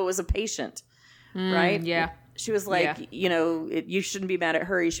because it was a patient, right? Yeah. She was like, Yeah. you shouldn't be mad at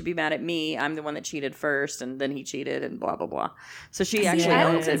her. You should be mad at me. I'm the one that cheated first, and then he cheated, and blah blah blah. So she actually I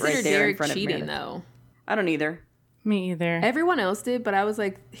don't owns it consider right there in Derek front cheating of Meredith. though. I don't either. Me either. Everyone else did, but I was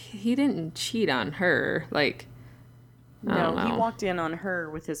like, he didn't cheat on her. Like, I No, don't he know. walked in on her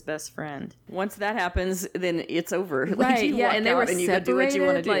with his best friend. Once that happens, then it's over. Like, Right, you yeah, walk and they were out and you go do what you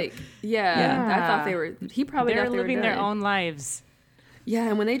want to separated. do. Like, I thought they were. He probably They're thought they were living their done. own lives. Yeah,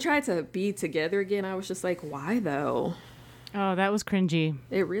 and when they tried to be together again, I was just like, why though? Oh, that was cringy.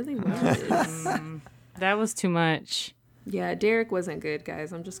 It really was. That was too much. Yeah, Derek wasn't good,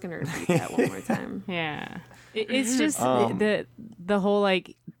 guys. I'm just gonna repeat that one more time. Yeah. It's just the whole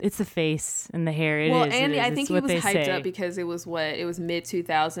like it's the face and the hair. It Well, is, Andy, it is. I It's think he what was they hyped say. up because it was mid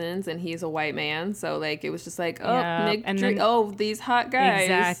 2000s and he's a white man, so like it was just like, oh, Yep, Nick and Drake, then- oh, these hot guys.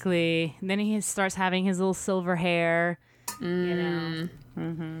 Exactly. And then he starts having his little silver hair. You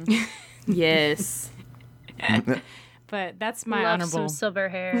know. Yes. But that's my Love honorable. some silver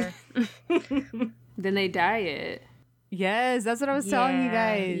hair. Then they dye it. Yes, that's what I was telling you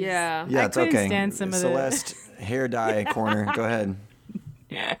guys. Yeah. Yeah, I it's couldn't okay. stand some of the- Celeste hair dye corner. Go ahead.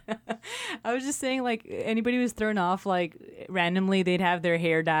 I was just saying, like, anybody who's thrown off, like, randomly they'd have their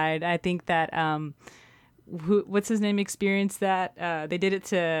hair dyed. I think that, what's his name experienced that. They did it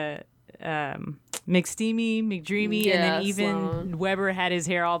to McSteamy, McDreamy, and then Yeah, even Sloan. Weber had his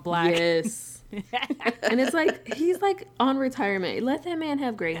hair all black. Yes. And it's like he's like on retirement. Let that man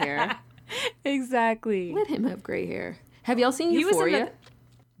have gray hair. Exactly. Let him have gray hair. Have y'all seen He was in Euphoria? the-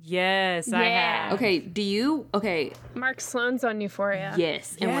 Yes, I Yeah. have. Okay, do you? Okay, Mark Sloan's on Euphoria.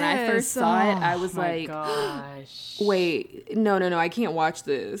 yes. And when I first saw it, I was like, gosh. wait, no, I can't watch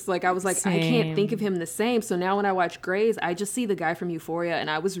this. Like, I was like, I can't think of him the same. So now when I watch Grey's, I just see the guy from Euphoria, and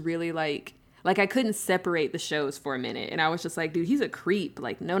I was really like I couldn't separate the shows for a minute, and I was just like, dude, he's a creep.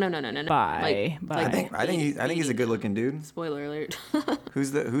 Like, no. Bye. Like, Bye. I think he's a good looking dude. spoiler alert.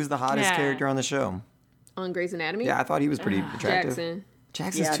 Who's the hottest Yeah. character on the show? On Grey's Anatomy. Yeah, I thought he was pretty attractive. Jackson.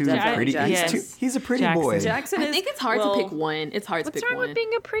 Jackson's Yeah, too definitely pretty. Jackson. He's a pretty Jackson. boy. Jackson I is. think it's hard to pick one. It's hard to What's pick wrong one. with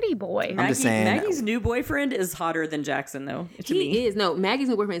being a pretty boy? I'm just saying- Maggie's new boyfriend is hotter than Jackson, though. To me. He is. No, Maggie's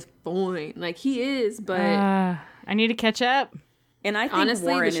new boyfriend is fine. Like, he is, but I need to catch up. And I think honestly,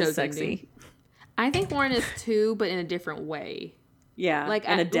 the Warren is show's sexy. ending. I think Warren is too, but in a different way. Yeah, Like,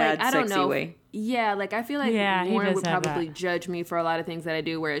 in a dad I don't sexy know. way. Yeah, like I feel like Yeah, he Warren does would have probably that. judge me for a lot of things that I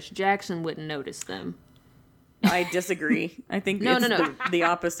do, whereas Jackson wouldn't notice them. I disagree. I think No, it's no. The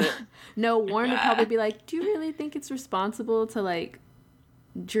opposite. No, Warren would probably be like, "Do you really think it's responsible to like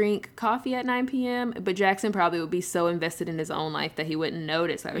drink coffee at 9 p.m.?" But Jackson probably would be so invested in his own life that he wouldn't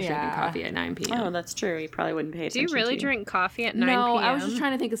notice I was drinking Yeah. coffee at 9 p.m. Oh, that's true. He probably wouldn't pay Do attention. you really to drink coffee at 9 No, p.m.? I was just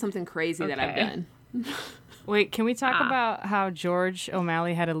trying to think of something crazy that I've Okay. done. Wait, can we talk about how George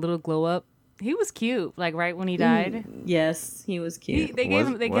O'Malley had a little glow up? He was cute, like right when he died. Yes, he was cute. They gave Was-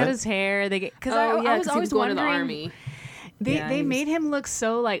 him, they what? got his hair. They because Oh yeah, I was 'cause he always was going to the wondering. army. They Yeah, they he was- made him look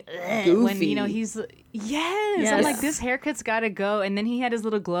so like Goofy. when you know he's yes. I'm Yes. like this haircut's got to go. And then he had his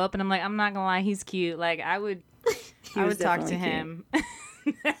little glow up, and I'm like I'm not gonna lie, he's cute. Like I would was talk to definitely him,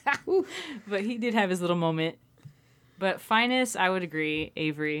 but he did have his little moment. But finest, I would agree,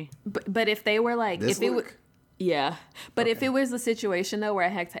 Avery. But if they were like, This if it were, look? yeah. But if it was the situation though where I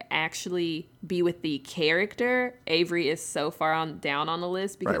had to actually be with the character, Avery is so far on down on the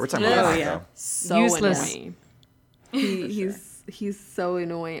list because Right, we're talking he about is that, yeah. though. so Useless. annoying. He's so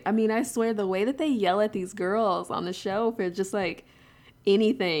annoying. I mean, I swear the way that they yell at these girls on the show for just like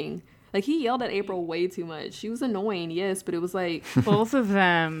anything. Like he yelled at April way too much. She was annoying, yes, but it was like Both of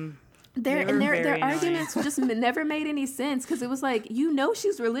them. their They were very their annoying. arguments just never made any sense because it was like, you know,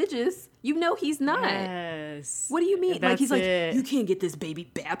 she's religious, you know, he's not. Yes. What do you mean? Like That's he's like, it. you can't get this baby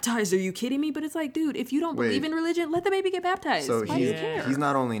baptized. Are you kidding me? But it's like, dude, if you don't believe Wait. in religion, let the baby get baptized. So Why do you care? he's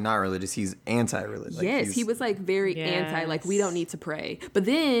not only not religious, he's anti-religious. Like, Yes, he's- he was like very anti, like we Yes. don't need to pray. But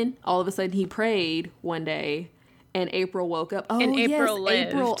then all of a sudden he prayed one day and April woke up. Oh, And April yes,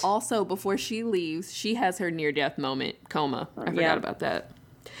 April lived. also, before she leaves, she has her near-death moment, coma. I forgot Yeah. about that.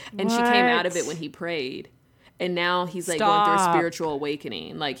 And she came out of What? it when he prayed. And now he's like going through a Stop. spiritual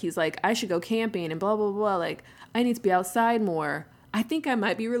awakening. Like he's like, I should go camping and blah, blah, blah. Like I need to be outside more. I think I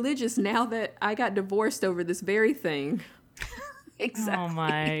might be religious now that I got divorced over this very thing. Exactly. Oh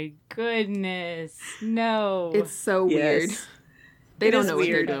my goodness. No. It's so weird. Yes. They It don't is know what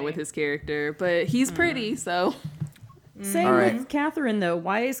they're weird. doing with his character, but he's pretty, so. Same All right. with Catherine, though.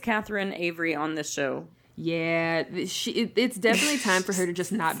 Why is Catherine Avery on this show? Yeah, it's definitely time for her to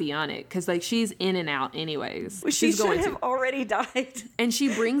just not be on it because like she's in and out anyways. She She's should going have to, already died. and she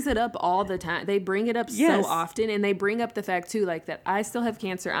brings it up all the time. They bring it up Yes. so often, and they bring up the fact too, like that I still have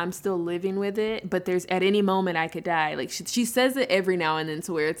cancer. I'm still living with it, but there's at any moment I could die. Like she says it every now and then,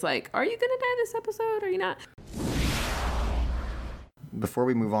 to where it's like, are you gonna die this episode? Or are you not? Before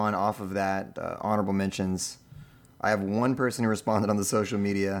we move on off of that, honorable mentions, I have one person who responded on the social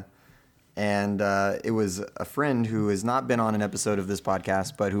media, and it was a friend who has not been on an episode of this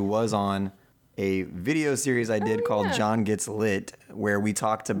podcast, but who was on a video series I did called yeah. John Gets Lit, where we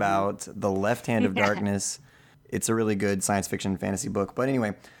talked about The Left Hand of Darkness. It's a really good science fiction fantasy book. But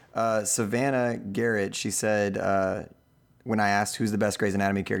anyway, Savannah Garrett, she said, when I asked who's the best Grey's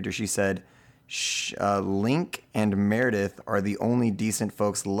Anatomy character, she said, Link and Meredith are the only decent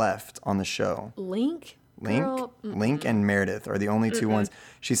folks left on the show. Link. Link, Girl, Link, and Meredith are the only two ones.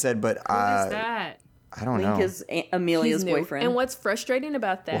 She said, but Who is that? I don't Link know. is Amelia's he's new. boyfriend. And what's frustrating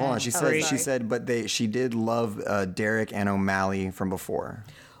about that? Well, hold on. She Oh, said sorry. but she did love Derek and O'Malley from before.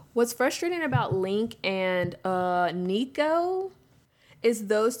 What's frustrating about Link and Nico is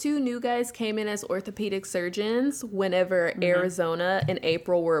those two new guys came in as orthopedic surgeons whenever Arizona and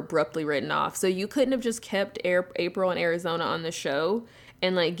April were abruptly written off. So you couldn't have just kept April and Arizona on the show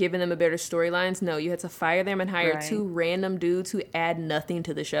and like given them a better storylines. No, you had to fire them and hire Right. two random dudes who add nothing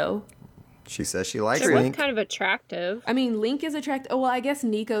to the show. She says she likes They're both Link. kind of attractive. I mean, Link is attractive. Oh, well, I guess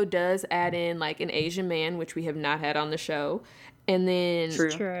Nico does add in like an Asian man, which we have not had on the show. And then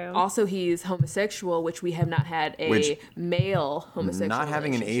True. also he's homosexual, which we have not had a Which- male homosexual. Not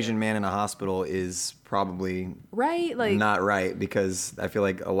having an relationship. Asian man in a hospital is probably Right? Like not right, because I feel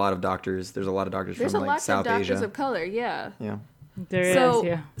like there's a lot of doctors there's from a like lot South of doctors Asia. of color, yeah. Yeah. There is, So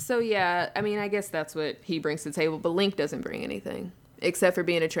yeah. so yeah, I mean I guess that's what he brings to the table, but Link doesn't bring anything. Except for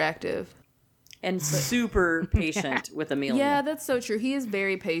being attractive. and super patient with Amelia. Yeah, that's so true. He is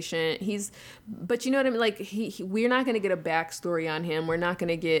very patient. But you know what I mean? Like, we're not going to get a backstory on him. We're not going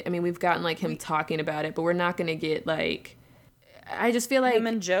to get, I mean, we've gotten, like, him talking about it, but we're not going to get, like, I just feel like, Him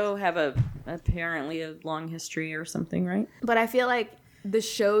and Joe have apparently a long history or something, right? but I feel like the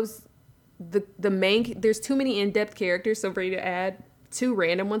show's, the main, there's too many in-depth characters, so for you to add two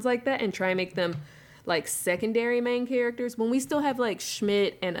random ones like that and try and make them, like, secondary main characters, when we still have, like,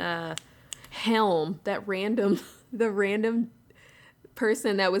 Schmidt and, Helm, the random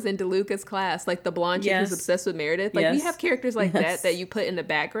person that was in DeLuca's class, like the blonde chick who's Yes. obsessed with Meredith. Like we Yes. have characters like Yes. that you put in the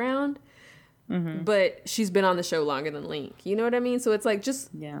background, but she's been on the show longer than Link. You know what I mean? So it's like just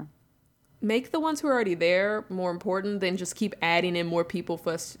Yeah. make the ones who are already there more important than just keep adding in more people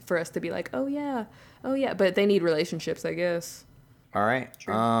for us to be like, oh yeah. But they need relationships, I guess. All right.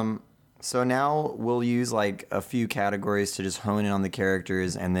 So now we'll use like a few categories to just hone in on the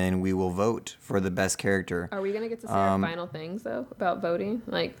characters, and then we will vote for the best character. Are we gonna get to say our final things though about voting,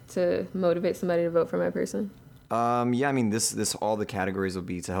 like to motivate somebody to vote for my person? Yeah, I mean this all the categories will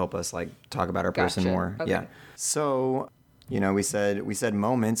be to help us like talk about our person Gotcha. more. Okay. Yeah. So, we said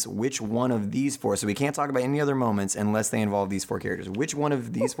moments. Which one of these four? So we can't talk about any other moments unless they involve these four characters. Which one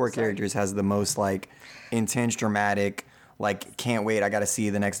of these four characters has the most like intense, dramatic, like can't wait, I got to see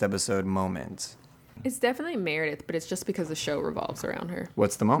the next episode moment? It's definitely Meredith, but it's just because the show revolves around her.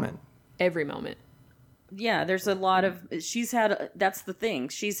 What's the moment? Every moment. Yeah, there's a lot of that's the thing.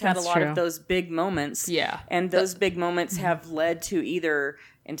 She's had That's a lot true. of those big moments. Yeah. And those big moments have led to either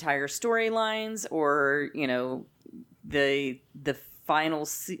entire storylines or, the final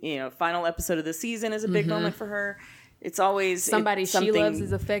final episode of the season is a big moment for her. It's always Somebody it's she something- loves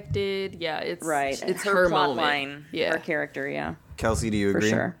is affected. Yeah, it's right. It's her her plot moment. line, Yeah, her character, yeah. Kelsey, do you For agree?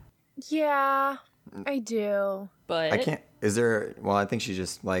 sure. Yeah, I do. but I can't. Is there? Well, I think she's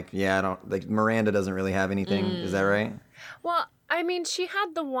just like, yeah, I don't like. Miranda doesn't really have anything. Is that right? Well, I mean, she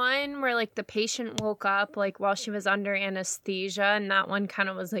had the one where like the patient woke up like while she was under anesthesia, and that one kind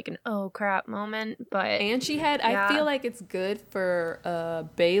of was like an oh crap moment. But And she had. I Yeah. feel like it's good for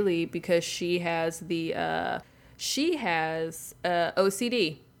Bailey because she has the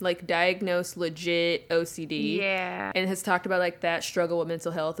OCD, like diagnosed legit OCD. yeah, And has talked about like that struggle with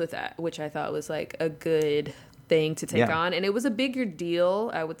mental health with that, which I thought was like a good thing to take Yeah. on. And it was a bigger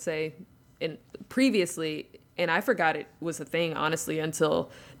deal, I would say, in previously And I forgot it was a thing, honestly, until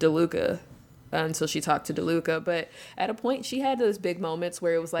she talked to DeLuca. But at a point, she had those big moments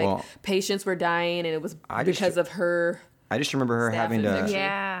where it was like patients were dying, and it was because of her. I just remember her having to.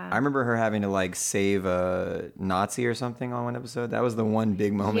 Yeah. I remember her having to like save a Nazi or something on one episode. That was the one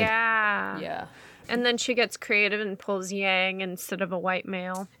big moment. Yeah. Yeah. And then she gets creative and pulls Yang instead of a white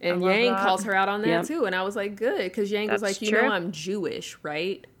male. And I love Yang that. calls her out on that too. And I was like, good. Because Yang was That's like, true. I'm Jewish,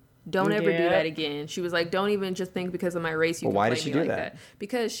 right? Don't ever do that again. She was like, don't even just think because of my race you can why play did she me do like that?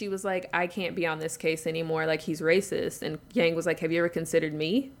 Because she was like, I can't be on this case anymore. Like, he's racist. And Yang was like, have you ever considered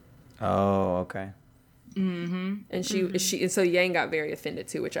me? Oh, okay. And so Yang got very offended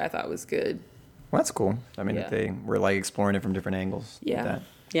too, which I thought was good. Well, that's cool. I mean, Yeah. that they were like exploring it from different angles. with Yeah. that.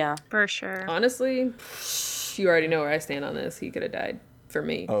 Yeah. For sure. Honestly, you already know where I stand on this. He could have died for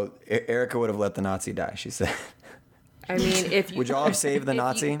me. Oh, Erica would have let the Nazi die. She said. I mean, if you Would y'all have saved the if you-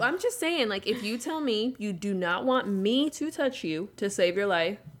 Nazi? I'm just saying, like, if you tell me you do not want me to touch you to save your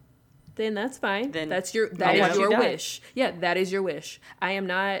life, then that's fine. Then that I'll let is you your die. wish. Yeah, that is your wish. I am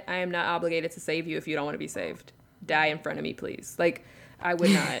not obligated to save you if you don't want to be saved. Die in front of me, please. Like, I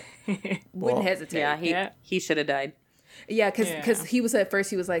would not. Wouldn't hesitate. Yeah, he should have died. Yeah, because he was at first,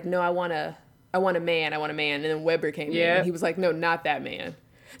 he was like, no, I want a man. And then Weber came in and he was like, no, not that man.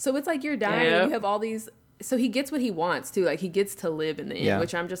 So it's like you're dying and you have all these. So he gets what he wants too. Like, he gets to live in the end, Yeah.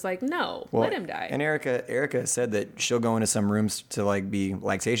 which I'm just like, no, Well, let him die. And Erica said that she'll go into some rooms to like be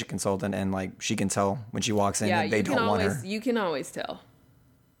lactation consultant, and like she can tell when she walks in that they don't want her. You can always tell.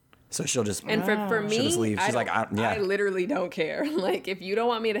 So she'll just And for she'll me, just leave. She's like, I literally don't care. Like, if you don't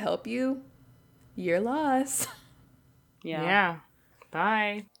want me to help you, you're lost. Yeah.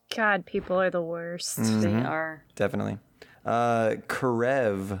 Bye. God, people are the worst. They are. Definitely.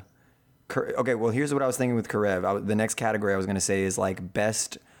 Karev. Okay, well, here's what I was thinking with Karev. The next category I was going to say is like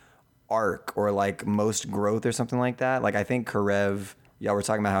best arc or like most growth or something like that. Like, I think Karev, y'all were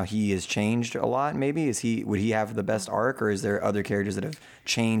talking about how he has changed a lot. Maybe would he have the best arc, or is there other characters that have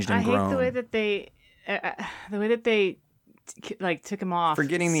changed and I grown? hate the way that they like took him off.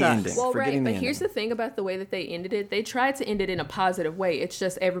 Forgetting the sucks. ending. Well, Forgetting right, the but here's the ending. thing about the way that they ended it. They tried to end it in a positive way. It's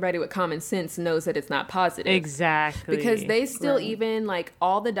just everybody with common sense knows that it's not positive. Exactly. Because they still even, like,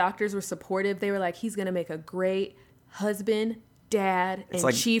 all the doctors were supportive. They were like, he's going to make a great husband, dad, and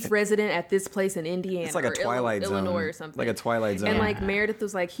like- chief resident at this place in Indiana. It's like a or Twilight Zone. Illinois or something. Like a Twilight Zone. And, like, Meredith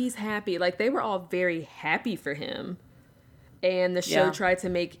was like, he's happy. Like, they were all very happy for him. And the show Yeah. tried to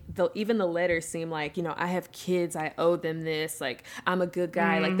make even the letters seem like, I have kids, I owe them this, like, I'm a good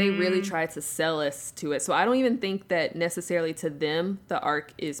guy. Like, they really tried to sell us to it. So I don't even think that necessarily to them the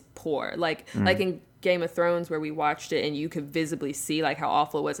arc is poor. Like in Game of Thrones, where we watched it and you could visibly see like how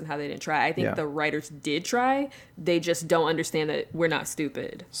awful it was and how they didn't try. I think Yeah. the writers did try. They just don't understand that we're not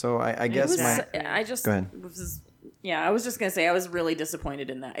stupid. So I guess I just Go ahead. I was just gonna say I was really disappointed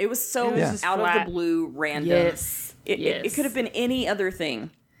in that. It was so It was just out of flat. the blue, random. Yes. It could have been any other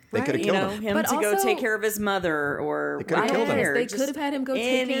thing. they could have Right. You killed know, him. him But to go also- take care of his mother, or They could have killed him. Yes, whatever, they just could have had him go take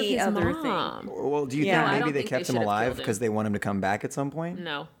care of any his other mom. Well, do you Yeah. No, I think maybe don't they think kept they him should have alive killed him. because they want him to come back at some point?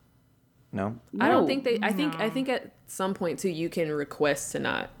 No. No? I don't No. think they. I think at some point too, you can request to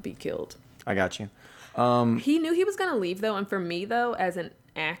not be killed. I got you. He knew he was gonna leave though, and for me though, as an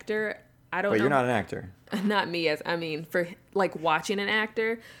actor, I don't But know. you're not an actor. Not me, as I mean, for like watching an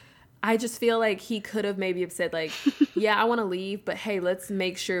actor, I just feel like he could have maybe have said like, yeah, I want to leave, but hey, let's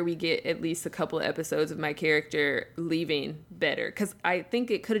make sure we get at least a couple of episodes of my character leaving better, because I think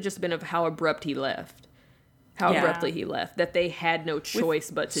it could have just been of how abrupt he left, how Yeah. abruptly he left, that they had no choice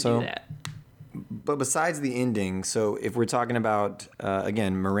but to So- do that. But besides the ending, so if we're talking about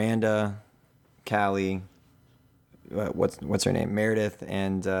again Miranda, Callie, what's her name, Meredith,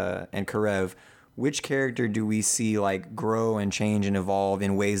 and Karev, which character do we see like grow and change and evolve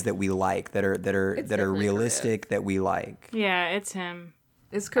in ways that we like, that are definitely realistic, that we like? Yeah, it's him.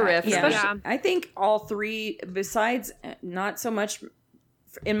 It's correct. Yeah, Yeah. I think all three, besides not so much,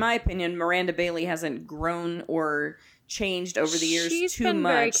 in my opinion, Miranda Bailey hasn't grown or changed over the years She's too been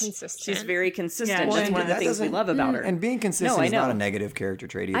much. very consistent. She's very consistent. Yeah, That's well, one of the that things we doesn't- love about her. And being consistent No, I is not know. a negative character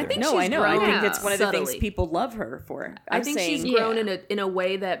trait either. I think No, I she's know. I grown think it's one of the subtly. things people love her for. I I'm think saying, she's grown Yeah. in a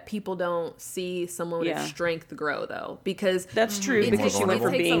way that people don't see someone Yeah. with strength grow though, because That's true, it because takes, she went it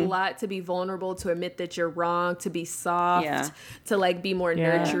from takes being a lot to be vulnerable, to admit that you're wrong, to be soft, Yeah. to like be more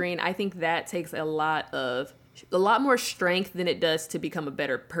Yeah. nurturing. I think that takes a lot more strength than it does to become a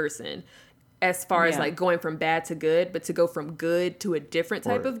better person. as far as Yeah. like going from bad to good, but to go from good to a different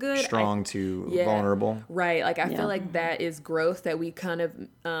type Or of good. strong to vulnerable. Right. Like I Yeah. feel like that is growth that we kind of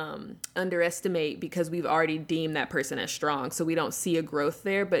underestimate because we've already deemed that person as strong. So we don't see a growth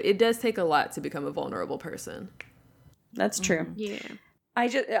there, but it does take a lot to become a vulnerable person. That's true. Yeah. I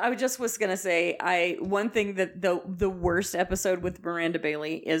just was gonna say one thing that the worst episode with Miranda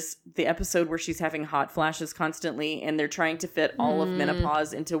Bailey is the episode where she's having hot flashes constantly and they're trying to fit all of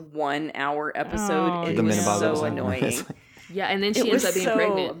menopause into 1 hour episode. Oh, It The was menopause so episode. annoying. Yeah, and then It she ends was up being so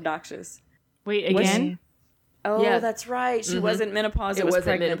pregnant. obnoxious. Wait, Was again? Oh, Yeah. that's right. She wasn't menopause. It, was wasn't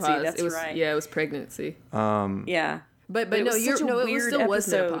pregnancy. menopause. That's it was right. Yeah, it was pregnancy. Yeah. But But it no, was you're such a no, it weird still was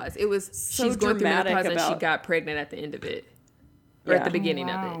episode. menopause. It was So she's going through dramatic menopause and she about- got pregnant at the end of it. Or at Yeah. the beginning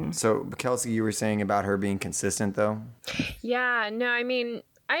Wow. of it. So, Kelsey, you were saying about her being consistent, though? Yeah, no, I mean,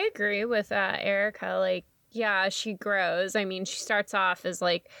 I agree with Erica. Like, yeah, she grows. I mean, she starts off as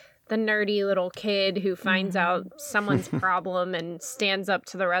like the nerdy little kid who finds out someone's problem and stands up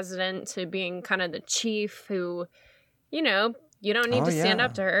to the resident to being kind of the chief who, you know, you don't need Oh, to stand yeah.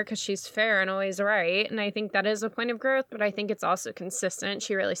 up to her because she's fair and always right. And I think that is a point of growth, but I think it's also consistent.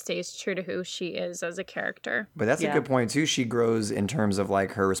 She really stays true to who she is as a character. But that's a Yeah. good point too. She grows in terms of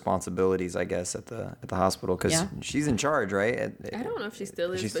like her responsibilities, I guess, at the hospital because Yeah. she's in charge, right? I don't know if she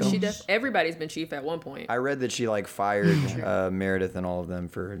still is, She's but still- everybody's been chief at one point. I read that she like fired Meredith and all of them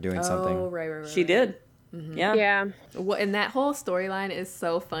for doing something. Oh, right. She did. Yeah. Yeah. Well, and that whole storyline is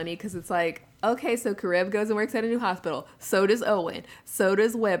so funny because it's like, okay, so Karev goes and works at a new hospital. So does Owen. So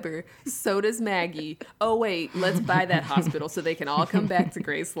does Weber. So does Maggie. Oh, wait, let's buy that hospital so they can all come back to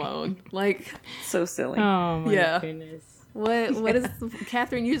Gray Sloan. Like, So silly. Oh my Yeah. goodness. what is,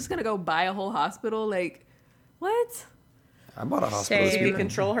 Catherine, you're just going to go buy a whole hospital? Like, what? I bought a hospital. Same. Maybe speaking.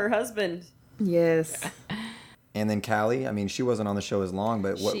 control her husband. Yes. And then Callie, I mean, she wasn't on the show as long,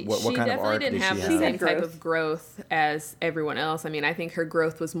 but what She kind of definitely arc didn't did have she the have? same Had type growth. of growth as everyone else. I mean, I think her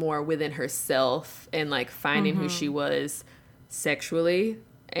growth was more within herself and like finding who she was sexually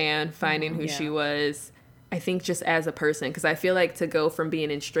and finding who she was, I think, just as a person. Because I feel like to go from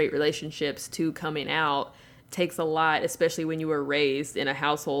being in straight relationships to coming out takes a lot, especially when you were raised in a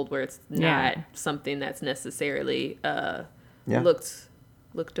household where it's not Yeah. something that's necessarily Yeah.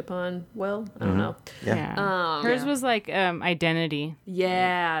 looked upon well. I don't know. Yeah. Hers was like identity.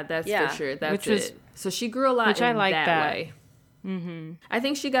 Yeah, that's Yeah, for sure. That's which was- it. So she grew a lot which I in like that, that. way. Mm-hmm. I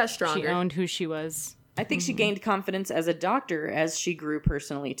think she got She stronger. owned who she was. I think she gained confidence as a doctor as she grew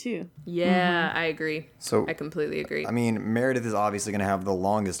personally too. Yeah, I agree. So, I completely agree. I mean, Meredith is obviously going to have the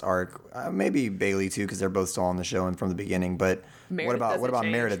longest arc. Maybe Bailey too, because they're both still on the show and from the beginning. But what about doesn't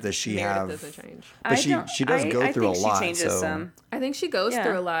Meredith? change. Does she Meredith have? doesn't change. But she does go I through a think lot. She changes So some. I think she goes Yeah.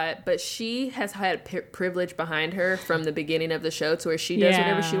 through a lot, but she has had privilege behind her from the beginning of the show to where she does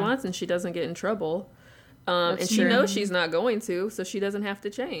whatever she Yeah. wants and she doesn't get in trouble. And That's she true. knows she's not going to, so she doesn't have to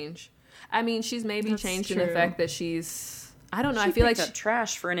change. I mean, she's maybe That's changed in the true. fact that she's, I don't know, She I feel like picked up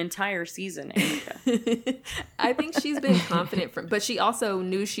trash for an entire season. Erica. I think she's been confident but she also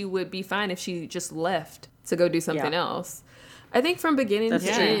knew she would be fine if she just left to go do something Yeah. else. I think from beginning That's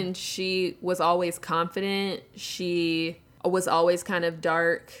to true. end, she was always confident. She was always kind of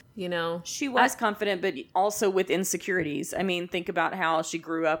dark, you know. She was confident, but also with insecurities. I mean, think about how she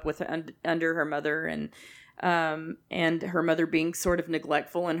grew up with under her mother, and her mother being sort of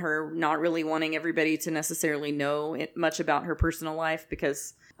neglectful, and her not really wanting everybody to necessarily know much about her personal life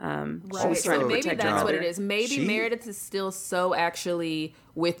because she was Also, trying to maybe protect her that's what mother. it is. Maybe She- Meredith is still so actually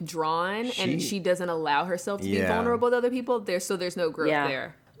withdrawn, and she doesn't allow herself to be Yeah. vulnerable to other people. There's no growth Yeah.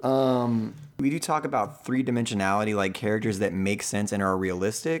 there. we do talk about three-dimensionality, like characters that make sense and are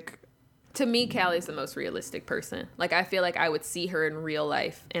realistic. To me, Callie's the most realistic person. Like, I feel like I would see her in real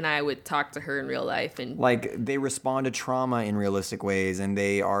life, and I would talk to her in real life, and Like they respond to trauma in realistic ways, and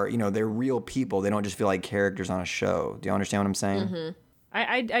they are, they're real people. They don't just feel like characters on a show. Do you understand what I'm saying? Mm-hmm.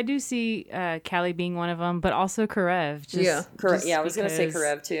 I do see Callie being one of them, but also Karev. Just, Yeah. Correct. just Yeah, I was going to say because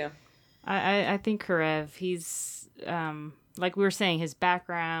Karev too. I think Karev, he's like we were saying, his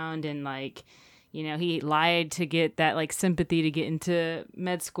background and like, he lied to get that like sympathy to get into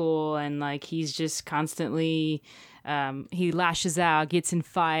med school, and like he's just constantly he lashes out, gets in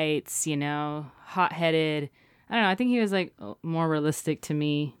fights, hot-headed. I don't know. I think he was like more realistic to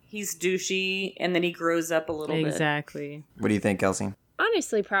me. He's douchey, and then he grows up a little bit. Exactly. What do you think, Kelsey?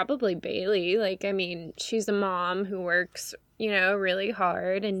 Honestly, probably Bailey. Like, I mean, she's a mom who works, really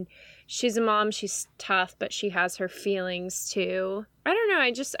hard, and she's a mom. She's tough, but she has her feelings too. I don't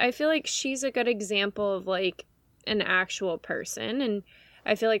know. I feel like she's a good example of like an actual person, and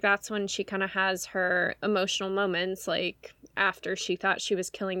I feel like that's when she kind of has her emotional moments. Like, after she thought she was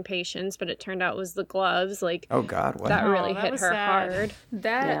killing patients, but it turned out it was the gloves. Like, Oh God, what? that really that hit was her sad. hard.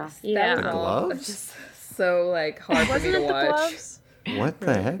 That Yeah. was The all gloves? just so like hard for me Wasn't to it the watch. gloves? What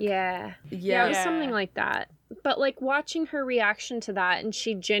the heck? Yeah. Yeah, it Yeah. was something like that. But like watching her reaction to that, and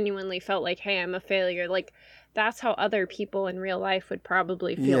she genuinely felt like, hey, I'm a failure. Like, that's how other people in real life would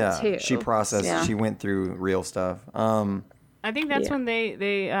probably feel Yeah, too. she processed. Yeah. She went through real stuff. I think that's Yeah. when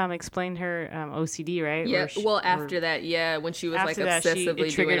they explained her OCD, right? Yeah, Or sh- well, or- after that, yeah, when she was like After that, it obsessively doing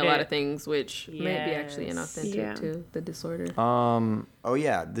triggered a lot it. of things, which may be actually Yes. inauthentic Yeah. to the disorder. Oh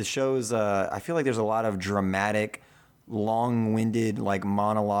yeah, the show's. I feel like there's a lot of dramatic, long-winded like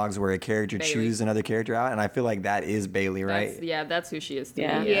monologues where a character Bailey. chews another character out, and I feel like that is Bailey, right? That's who she is to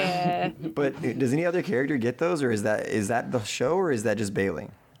Yeah. me. Yeah. But does any other character get those, or is that the show, or is that just Bailey?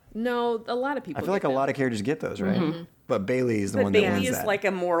 No, a lot of people. I feel like a lot of characters get those, right? But Bailey is the one that Bailey wins is that. like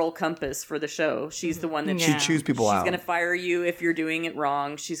a moral compass for the show. She's the one that Yeah. She chews people she's out. going to fire you if you're doing it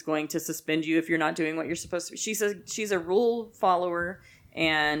wrong. She's going to suspend you if you're not doing what you're supposed to. She's a rule follower,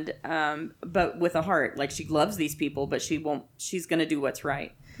 and but with a heart. Like, she loves these people, but she's going to do what's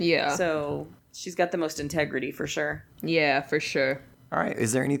right. Yeah. So she's got the most integrity for sure. Yeah, for sure. All right.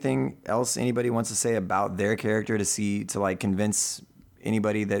 Is there anything else anybody wants to say about their character to like convince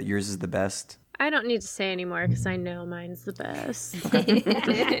anybody that yours is the best? I don't need to say anymore because I know mine's the best.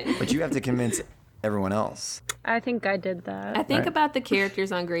 But you have to convince everyone else. I think I did that. I think Right. about the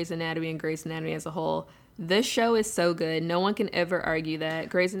characters on Grey's Anatomy and Grey's Anatomy as a whole. This show is so good. No one can ever argue that.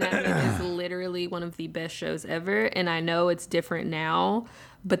 Grey's Anatomy is literally one of the best shows ever. And I know it's different now,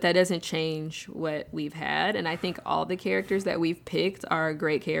 but that doesn't change what we've had. And I think all the characters that we've picked are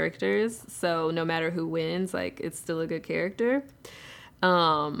great characters. So no matter who wins, like, it's still a good character.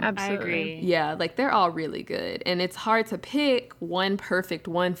 Absolutely. I agree. Yeah, like they're all really good. And it's hard to pick one perfect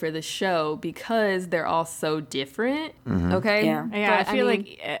one for the show because they're all so different. Okay? Yeah. Yeah, But, I feel mean,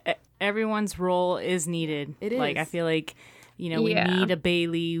 like everyone's role is needed. It Like, I is. feel like, we need a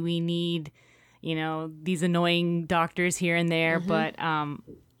Bailey. We need, these annoying doctors here and there. But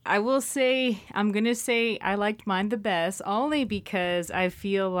I will say, I'm going to say I liked mine the best only because I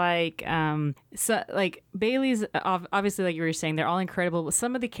feel like, Bailey's, obviously, like you were saying, they're all incredible. But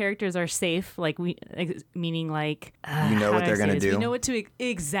some of the characters are safe, meaning like... You know how what do I they're say gonna this? do. We know what to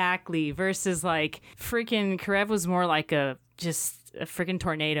exactly versus like freaking Karev was more like just a freaking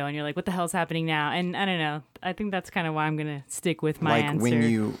tornado, and you're like, what the hell's happening now? And I don't know. I think that's kind of why I'm gonna stick with my Like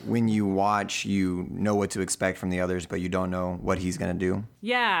answer. when you watch, you know what to expect from the others, but you don't know what he's gonna do.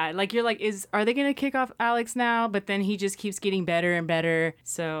 Yeah, like you're like, are they gonna kick off Alex now? But then he just keeps getting better and better.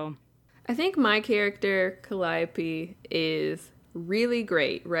 So I think my character, Calliope, is really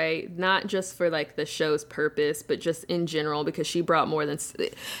great, right? Not just for like the show's purpose, but just in general because she brought more than...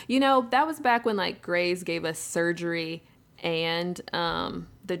 that was back when like Grey's gave us surgery and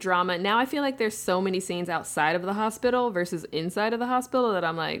the drama. Now I feel like there's so many scenes outside of the hospital versus inside of the hospital that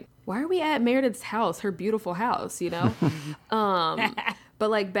I'm like, why are we at Meredith's house, her beautiful house, But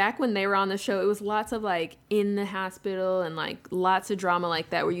like back when they were on the show, it was lots of like in the hospital and like lots of drama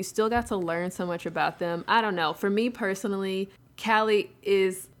like that where you still got to learn so much about them. I don't know. For me personally, Callie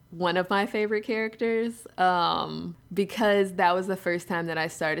is one of my favorite characters because that was the first time that I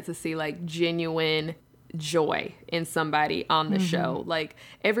started to see like genuine joy in somebody on the show. Like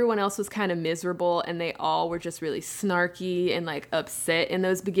everyone else was kind of miserable and they all were just really snarky and like upset in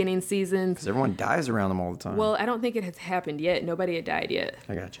those beginning seasons. Because everyone dies around them all the time. Well, I don't think it has happened yet. Nobody had died yet.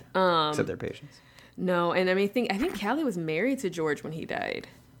 I got you. Except their patients. No, and I mean, I think Callie was married to George when he died.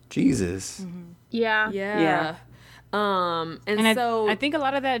 Jesus. Yeah. Yeah. And so I think a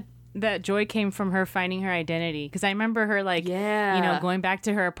lot of that joy came from her finding her identity, because I remember her like going back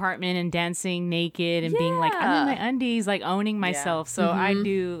to her apartment and dancing naked and being like, I'm in my undies, like owning myself. So I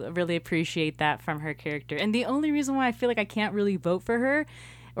do really appreciate that from her character. And the only reason why I feel like I can't really vote for her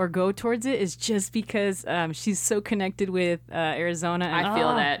or go towards it is just because she's so connected with Arizona. And, I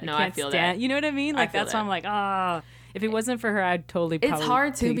feel that. No, I can't feel stand- that. You know what I mean? Like feel that's why that. I'm like, if it wasn't for her, I'd totally probably it's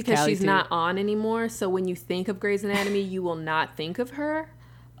hard too pick because Callie she's too. not on anymore. So when you think of Grey's Anatomy, you will not think of her.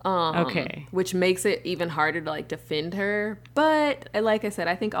 Okay. Which makes it even harder to like defend her. But like I said,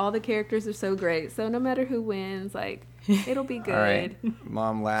 I think all the characters are so great. So no matter who wins, like it'll be good. All right.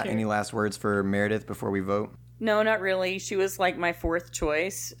 Mom, any last words for Meredith before we vote? No, not really. She was like my fourth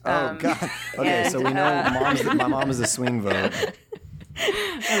choice. Oh, God. Okay, so we know my mom is a swing vote.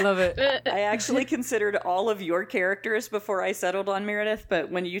 I love it. I actually considered all of your characters before I settled on Meredith, but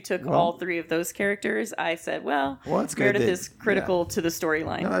when you took all three of those characters, I said, well it's good Meredith that- is critical to the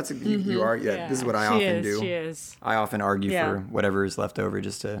storyline. No, that's you are. Yeah, this is what I She often is, do. She is. I often argue Yeah. for whatever is left over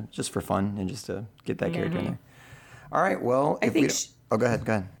just for fun and just to get that character in there. All right. Well, I if think we don't... Oh, go ahead.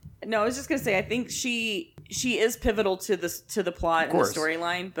 Go ahead. No, I was just gonna say I think she is pivotal to the plot and the course.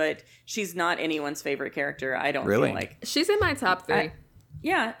 storyline, but she's not anyone's favorite character. I don't Really? feel like. She's in my top 3.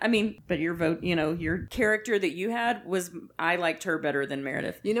 Yeah, I mean, but your vote, your character that you had was I liked her better than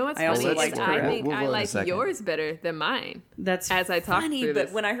Meredith. You know what's I funny also is liked her. I think We'll vote I in a like second. yours better than mine. That's as I talk funny, through but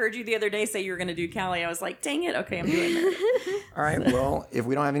this. when I heard you the other day say you were going to do Callie, I was like, dang it, okay, I'm doing Meredith. All right. Well, if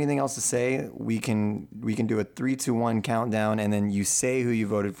we don't have anything else to say, we can do a 3, 2, 1 countdown, and then you say who you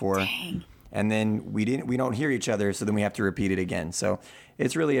voted for. Dang. And then we don't hear each other, so then we have to repeat it again. So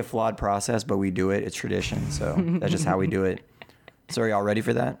it's really a flawed process, but we do it. It's tradition. So that's just how we do it. So are y'all ready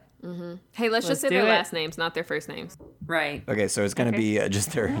for that? Hey, let's just say do their it. last names, not their first names. Right. Okay. So it's gonna be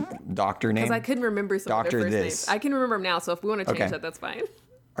just their doctor name. Because I couldn't remember some Doctor of their first this. names. I can remember them now, so if we want to change Okay. that, that's fine.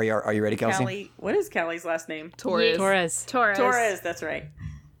 Are you ready, Kelsey? Callie, what is Callie's last name? Torres. Torres. Torres, that's right.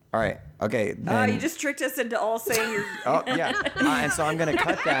 All right. Okay. Oh, Then, you just tricked us into all saying your Oh yeah. And so I'm gonna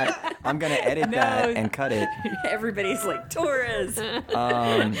cut that. I'm gonna edit that and cut it. everybody's like Torres.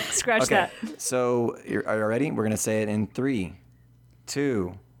 Scratch Okay. that. So are you ready? We're gonna say it in 3,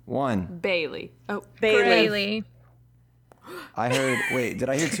 2, 1. Bailey. Oh, Bailey. I heard. Wait, did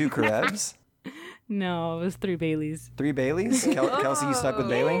I hear 2 Karebs? No, it was 3 Baileys. 3 Baileys? Kelsey, you stuck with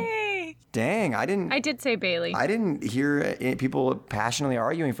Bailey? Dang, I I did say Bailey. didn't hear people passionately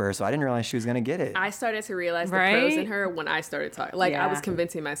arguing for her, so I didn't realize she was gonna get it. I started to realize the pros in Right? her when I started talking. Like, I Yeah. was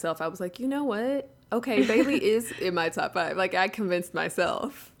convincing myself. I was like, you know what? Okay, Bailey is in my top 5. Like, I convinced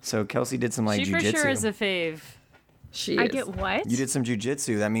myself. So Kelsey did some like She for jujitsu. sure is a fave. She I is. get what? You did some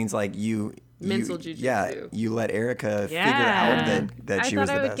jujitsu. That means like you Mental you- jujitsu. Yeah, you let Erica figure Yeah. out that I she thought was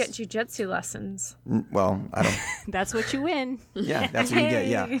the I would best. get jujitsu lessons. Well, I don't. That's what you win. Yeah, that's what you get.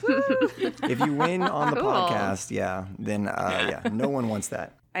 Yeah, if you win on the Cool. podcast, yeah, then yeah, no one wants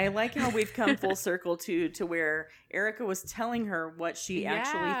that. I like how we've come full circle to where Erica was telling her what she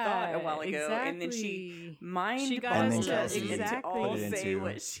actually thought a while ago, and then she exactly. mind She got us bubbled to us into exactly all put it say into-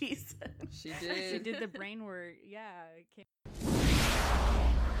 what she said. She She did. did the brain work. Yeah. it came-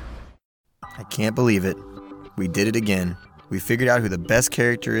 I can't believe it. We did it again. We figured out who the best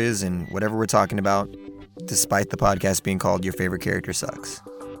character is in whatever we're talking about, despite the podcast being called Your Favorite Character Sucks.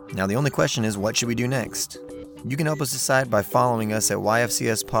 Now, the only question is, what should we do next? You can help us decide by following us at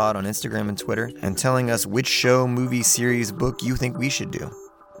YFCS Pod on Instagram and Twitter and telling us which show, movie, series, book you think we should do.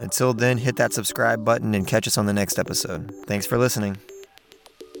 Until then, hit that subscribe button and catch us on the next episode. Thanks for listening.